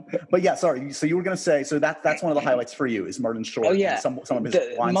 But yeah, sorry. So you were going to say, so that's one of the highlights for you is Martin Short. Oh yeah, and some of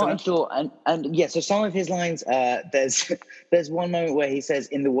his lines Martin in it. Short, and yeah. So some of his lines. There's one moment where he says,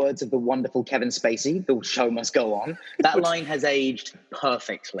 "In the words of the wonderful Kevin Spacey, the show must go on." That line has aged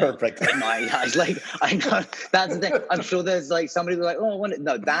perfectly. Perfect. In my eyes. Like I know that's the thing. I'm sure there's like somebody who's like, "Oh, I want it."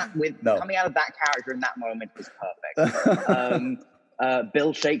 No, coming out of that character in that moment is perfect.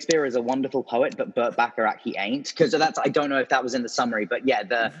 Bill Shakespeare is a wonderful poet, but Burt Bacharach he ain't. Because I don't know if that was in the summary, but yeah,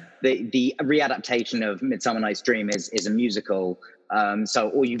 the readaptation of Midsummer Night's Dream is a musical.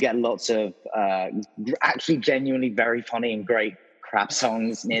 Or you get lots of actually genuinely very funny and great crap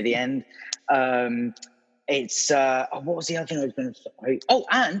songs near the end. What was the other thing I was going to say? Oh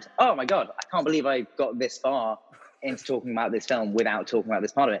my God, I can't believe I got this far into talking about this film without talking about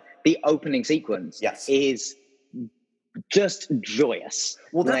this part of it. The opening sequence is just joyous.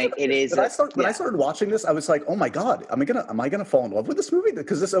 Well, that's like, it is. When I started watching this, I was like, "Oh my God, am I gonna fall in love with this movie?"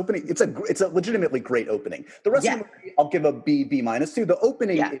 Because this opening, it's a legitimately great opening. The rest of the movie, I'll give a B minus to. The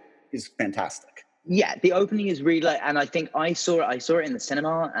opening is fantastic. Yeah, the opening is really and I think I saw it in the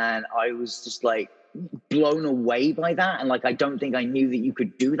cinema, and I was just like blown away by that. And like, I don't think I knew that you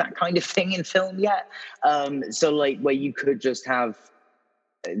could do that kind of thing in film yet. So like, where you could just have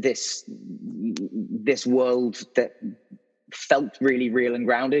this world that felt really real and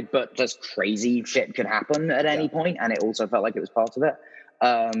grounded, but just crazy shit could happen at any point, and it also felt like it was part of it.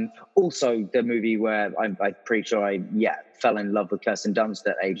 Also, the movie where I'm pretty sure I fell in love with Kirsten Dunst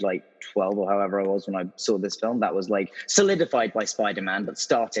at age like 12 or however I was when I saw this film. That was like solidified by Spider-Man, but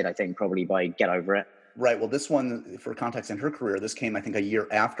started, I think, probably by Get Over It. Right. Well, this one, for context in her career, this came, I think, a year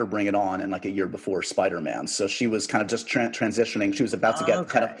after Bring It On and like a year before Spider-Man. So she was kind of just transitioning. She was about to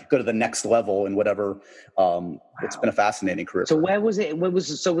go to the next level and whatever. It's been a fascinating career. So where was it?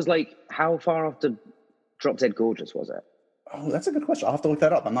 Was like, how far after Drop Dead Gorgeous was it? Oh, that's a good question. I'll have to look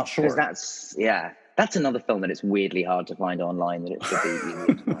that up. I'm not sure. That's another film that it's weirdly hard to find online that it should be easier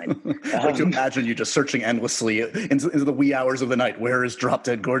to find. Like to imagine you just searching endlessly into the wee hours of the night. Where is Drop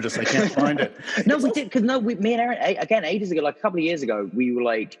Dead Gorgeous? I can't find it. Me and Aaron, again, ages ago, like a couple of years ago, we were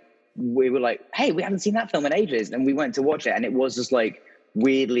like, hey, we haven't seen that film in ages. And we went to watch it, and it was just like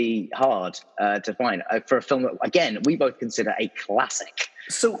weirdly hard to find for a film that, again, we both consider a classic.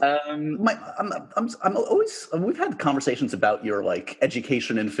 So we've had conversations about your like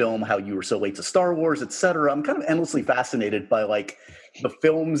education in film, how you were so late to Star Wars, etc. I'm kind of endlessly fascinated by like the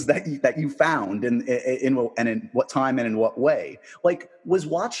films that you found in what time and in what way. Like, was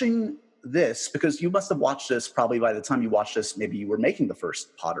watching this, because you must have watched this probably by the time you watched this, maybe you were making the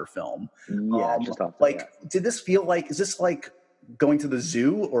first Potter film. Did this feel like, is this like going to the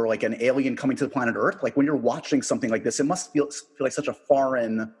zoo or like an alien coming to the planet Earth? Like when you're watching something like this, it must feel like such a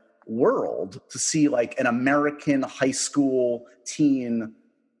foreign world to see like an American high school teen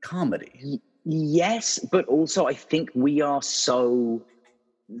comedy. Yes, but also I think we are so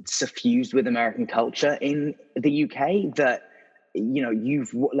suffused with American culture in the UK that, you know,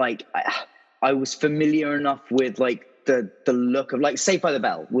 you've like, I was familiar enough with like the look of like Saved by the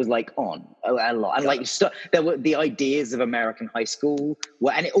Bell was like on a lot, and like there were the ideas of American high school,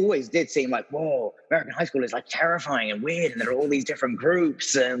 and it always did seem like, whoa, American high school is like terrifying and weird, and there are all these different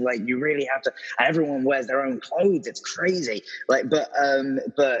groups, and like you really have to, and everyone wears their own clothes, it's crazy. Like, but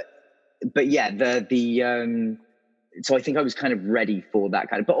yeah, so I think I was kind of ready for that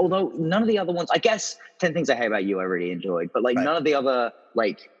kind of, but although none of the other ones, I guess 10 Things I Hate About You I really enjoyed, but like none of the other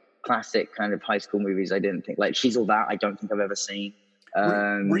like classic kind of high school movies I didn't think, like She's All That, I don't think I've ever seen.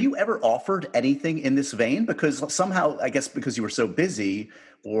 Were you ever offered anything in this vein? Because somehow, I guess because you were so busy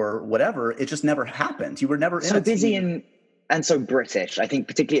or whatever, it just never happened. You were never so busy and so British. I think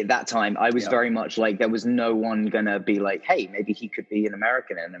particularly at that time, I was very much like, there was no one gonna be like, hey, maybe he could be an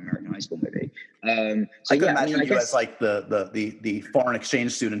American in an American high school movie. So I could imagine you as like the foreign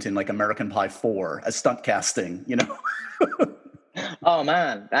exchange student in like American Pie 4 as stunt casting, you know? Oh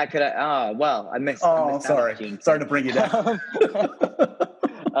man, that could. I missed. Sorry to bring you down.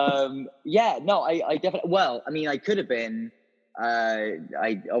 I definitely. Well, I mean, I could have been. I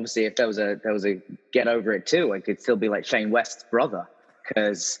obviously, if there was a Get Over It too, I could still be like Shane West's brother,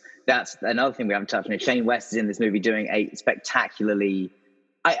 because that's another thing we haven't touched on. Shane West is in this movie doing a spectacularly.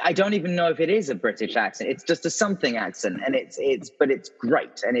 I don't even know if it is a British accent. It's just a something accent, and it's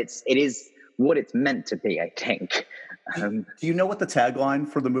great, and it is what it's meant to be, I think. Do you know what the tagline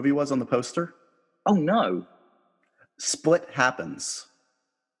for the movie was on the poster? Oh, no. Split happens.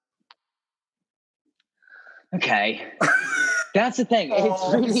 Okay. That's the thing.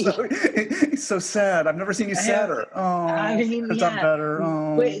 It's really he's so sad. I've never seen you sadder. Oh, I mean, I've done better.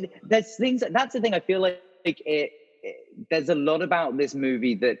 Oh. But there's things. That's the thing. I feel like there's a lot about this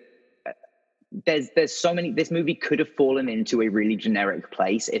movie that there's so many. This movie could have fallen into a really generic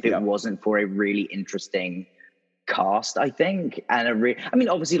place if it wasn't for a really interesting cast, I think. And I mean,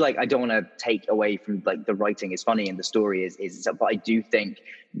 obviously, like, I don't want to take away from, like, the writing is funny and the story is, but I do think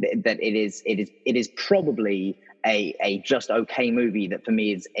that it is probably a just okay movie that for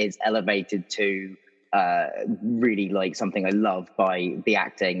me is elevated to really, like, something I love by the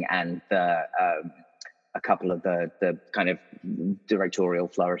acting and the a couple of the kind of directorial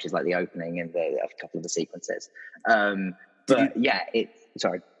flourishes, like the opening and a couple of the sequences.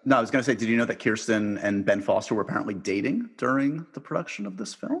 Sorry. No, I was going to say, did you know that Kirsten and Ben Foster were apparently dating during the production of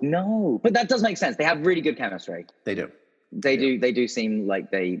this film? No, but that does make sense. They have really good chemistry. They do. They do seem like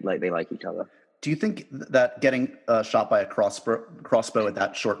they like each other. Do you think that getting shot by a crossbow at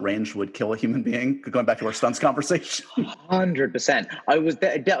that short range would kill a human being? Going back to our stunts conversation. 100%. I was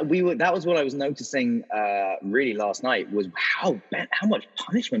that was what I was noticing really last night was how much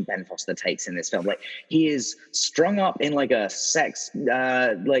punishment Ben Foster takes in this film. Like, he is strung up in like a sex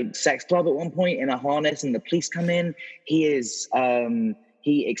club at one point in a harness, and the police come in. He is.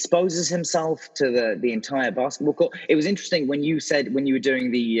 He exposes himself to the entire basketball court. It was interesting when you were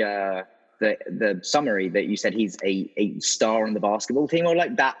doing the summary that you said he's a star on the basketball team, or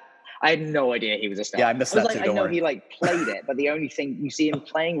like that. I had no idea he was a star. Yeah, I missed that too. I know he like played it, but the only thing you see him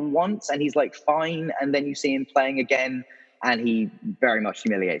playing once and he's like fine, and then you see him playing again and he very much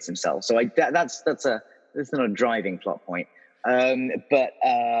humiliates himself. So that's not a driving plot point.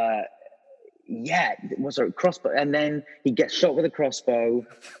 Was a crossbow, and then he gets shot with a crossbow.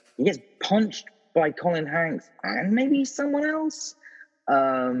 He gets punched by Colin Hanks and maybe someone else.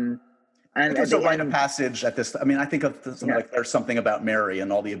 And there's a rite of passage at this. I mean, I think of this, like, there's something about Mary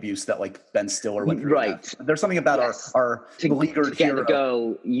and all the abuse that, like, Ben Stiller went through. Right. There's something about our beleaguered to get hero. the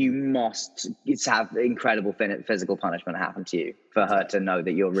girl, you must have incredible physical punishment happen to you for her to know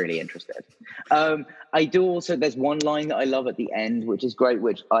that you're really interested. I do also. There's one line that I love at the end, which is great.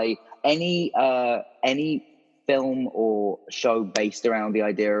 Which any film or show based around the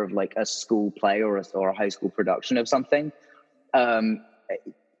idea of like a school play or a high school production of something.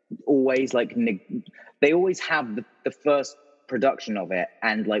 Always like they always have the first production of it,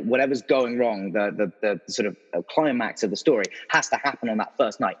 and like whatever's going wrong, the sort of climax of the story has to happen on that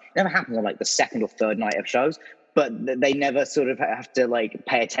first night. It never happens on like the second or third night of shows, but they never sort of have to like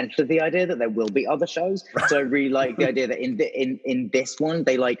pay attention to the idea that there will be other shows. So I really like the idea that in this one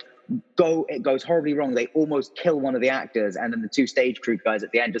they like it goes horribly wrong. They almost kill one of the actors, and then the two stage crew guys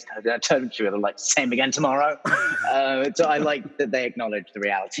at the end just kind of turn to each other like, same again tomorrow. So I like that they acknowledge the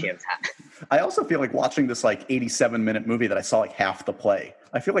reality of that. I also feel like watching this like 87-minute movie that I saw like half the play.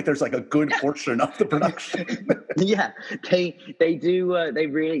 I feel like there's like a good portion of the production. Yeah, they do. They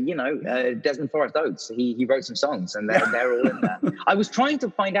really, Desmond Forrest Oates. He wrote some songs, and they're all in there. I was trying to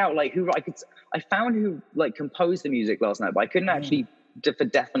find out like who I found who like composed the music last night, but I couldn't actually for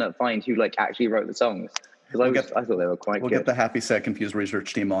definite find who like actually wrote the songs. Because I thought they were quite good. We'll get the Happy Sad Confused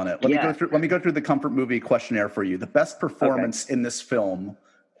research team on it. Let me go through the comfort movie questionnaire for you. The best performance in this film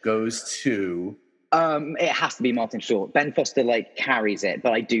goes to. It has to be Martin Short. Ben Foster like carries it,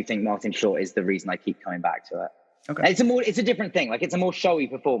 but I do think Martin Short is the reason I keep coming back to it. Okay, it's a different thing. Like, it's a more showy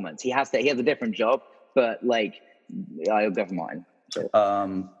performance. He has a different job, but like I'll go for Martin. So.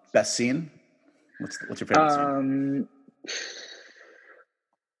 Best scene. What's your favorite scene?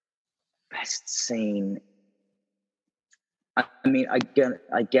 Best scene. I mean, I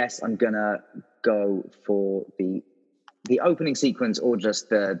guess I'm gonna go for the opening sequence, or just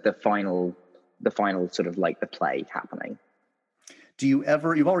the final sort of like the play happening. Do you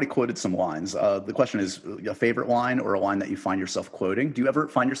ever? You've already quoted some lines. The question is a favorite line or a line that you find yourself quoting. Do you ever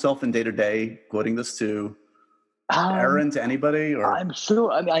find yourself in day-to-day quoting this to Aaron, to anybody? Or I'm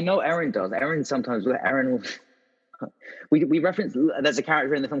sure. I mean, I know Aaron does. Aaron sometimes. Aaron will. We reference. There's a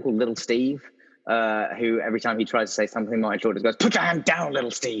character in the film called Little Steve, who every time he tries to say something, Martin Short just goes, "Put your hand down, Little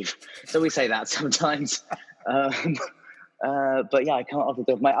Steve." So we say that sometimes. But yeah, I can't off the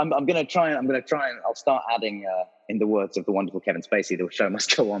top of my. I'm gonna try and I'll start adding in the words of the wonderful Kevin Spacey, the show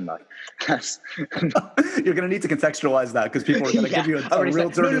must go on though. You're gonna need to contextualize that, because people are gonna give you a real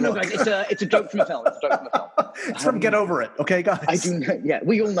dirty look. No, guys, it's a joke from a film. It's from Get Over It, okay, guys?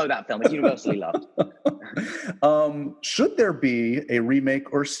 We all know that film. It's universally loved. Should there be a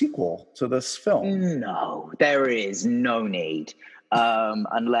remake or sequel to this film? No, there is no need.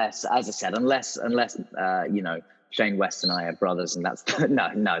 Unless, as I said, unless Shane West and I are brothers, and that's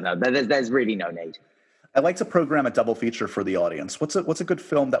no. There's really no need. I like to program a double feature for the audience. What's a good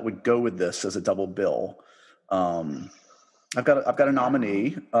film that would go with this as a double bill? I've got a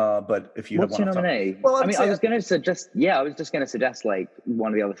nominee, but if you What's your nominee? Well, I was just going to suggest like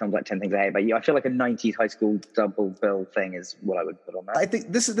one of the other films, like 10 Things I Hate About You. I feel like a 90s high school double bill thing is what I would put on that. I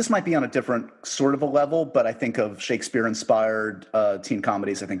think this might be on a different sort of a level, but I think of Shakespeare-inspired teen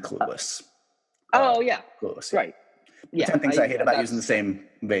comedies. I think Clueless. Clueless. Right. Yeah, 10 Things I Hate About You is in the same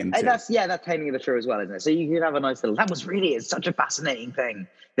vein too. That's Taming of the Shrew as well, isn't it? So you could have a nice little. It's such a fascinating thing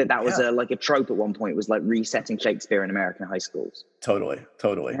that was like a trope at one point. Was like resetting Shakespeare in American high schools. Totally.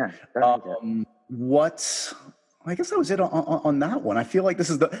 Yeah. I guess that was it on that one. I feel like this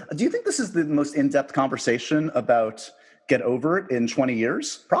is do you think this is the most in-depth conversation about Get Over It in 20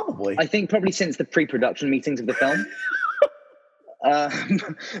 years? Probably. I think probably since the pre-production meetings of the film.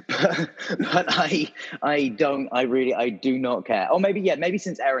 But I do not care. Or maybe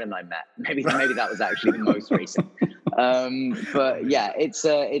since Erin and I met. Maybe that was actually the most recent. But yeah, it's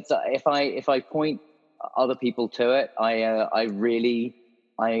if I point other people to it, I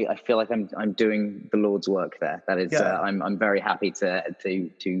feel like I'm doing the Lord's work there. That is, I'm very happy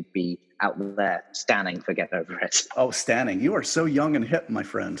to be out there standing for Get Over It. Oh, standing! You are so young and hip, my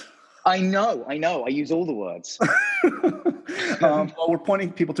friend. I know. I use all the words. Well, we're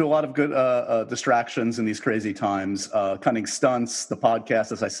pointing people to a lot of good distractions in these crazy times. Cunning Stunts, the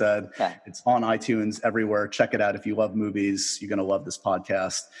podcast, as I said, It's on iTunes everywhere. Check it out. If you love movies, you're going to love this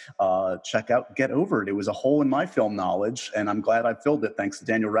podcast. Check out Get Over It. It was a hole in my film knowledge, and I'm glad I filled it thanks to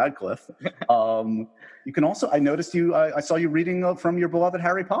Daniel Radcliffe. You can also, I noticed I saw you reading from your beloved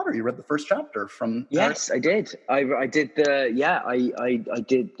Harry Potter. You read the first chapter from. Yes, I did. I did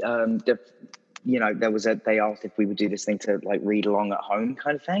they asked if we would do this thing to like read along at home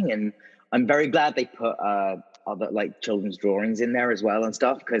kind of thing. And I'm very glad they put other like children's drawings in there as well and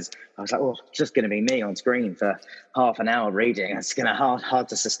stuff. Cause I was like, it's just going to be me on screen for half an hour reading. It's going to hard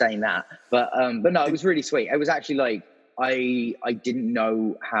to sustain that. But no, it was really sweet. It was actually like, I didn't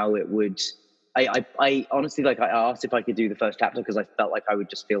know how it would, I honestly, like, I asked if I could do the first chapter because I felt like I would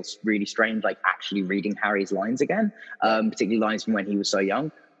just feel really strange, like actually reading Harry's lines again, particularly lines from when he was so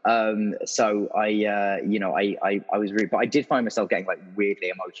young. So I was really, but I did find myself getting like weirdly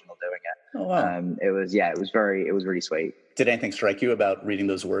emotional doing it. Oh, wow. It was really sweet. Did anything strike you about reading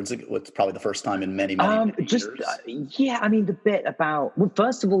those words? It's probably the first time in many years. The bit about, well,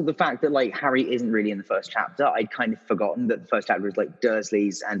 first of all, the fact that like Harry isn't really in the first chapter. I'd kind of forgotten that the first chapter was like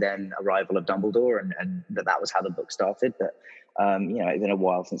Dursley's and then arrival of Dumbledore, and that was how the book started. But it's been a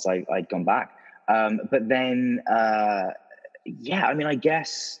while since I'd gone back. But then I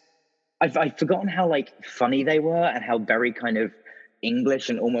guess I've forgotten how like funny they were and how very kind of English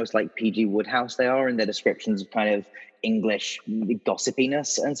and almost like PG Woodhouse they are in their descriptions of kind of English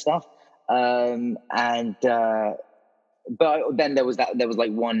gossipiness and stuff. But then there was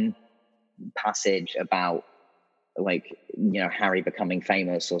like one passage about like, Harry becoming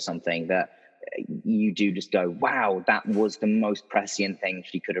famous or something that you do just go, wow, that was the most prescient thing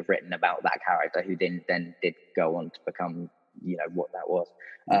she could have written about that character who then did go on to become what that was.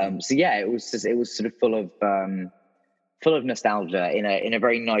 It was sort of full of nostalgia in a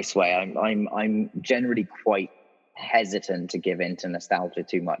very nice way. I'm generally quite hesitant to give in to nostalgia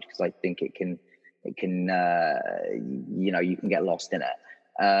too much because I think it can you can get lost in it.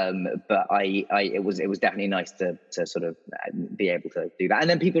 But it was definitely nice to sort of be able to do that, and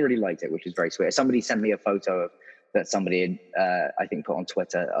then people really liked it, which is very sweet. Somebody sent me a photo that somebody had I think put on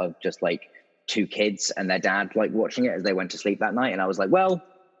Twitter of just like two kids and their dad like watching it as they went to sleep that night, and I was like, well,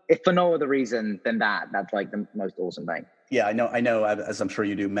 if for no other reason than that's like the most awesome thing. Yeah, I know. As I'm sure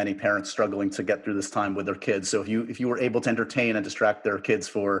you do, many parents struggling to get through this time with their kids. So if you were able to entertain and distract their kids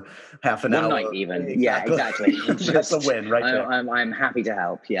for half an hour, one night even, exactly. That's a win, right there. I'm happy to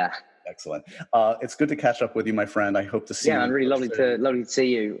help. Yeah. Excellent. It's good to catch up with you, my friend. I hope to see you. Yeah, and really lovely to see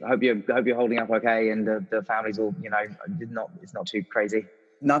you. I hope you're holding up okay, and the family's all it's not too crazy.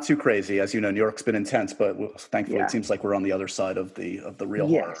 Not too crazy, as you know. New York's been intense, but thankfully it seems like we're on the other side of the real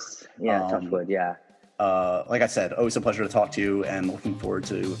horror. Yeah, touch wood. Yeah. Like I said, always a pleasure to talk to you, and looking forward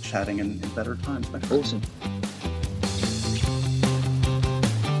to chatting in better times. Awesome.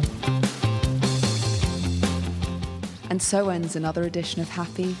 And so ends another edition of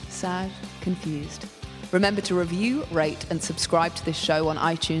Happy, Sad, Confused. Remember to review, rate, and subscribe to this show on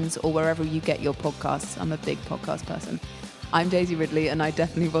iTunes or wherever you get your podcasts. I'm a big podcast person. I'm Daisy Ridley, and I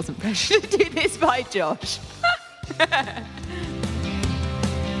definitely wasn't pressured to do this by Josh.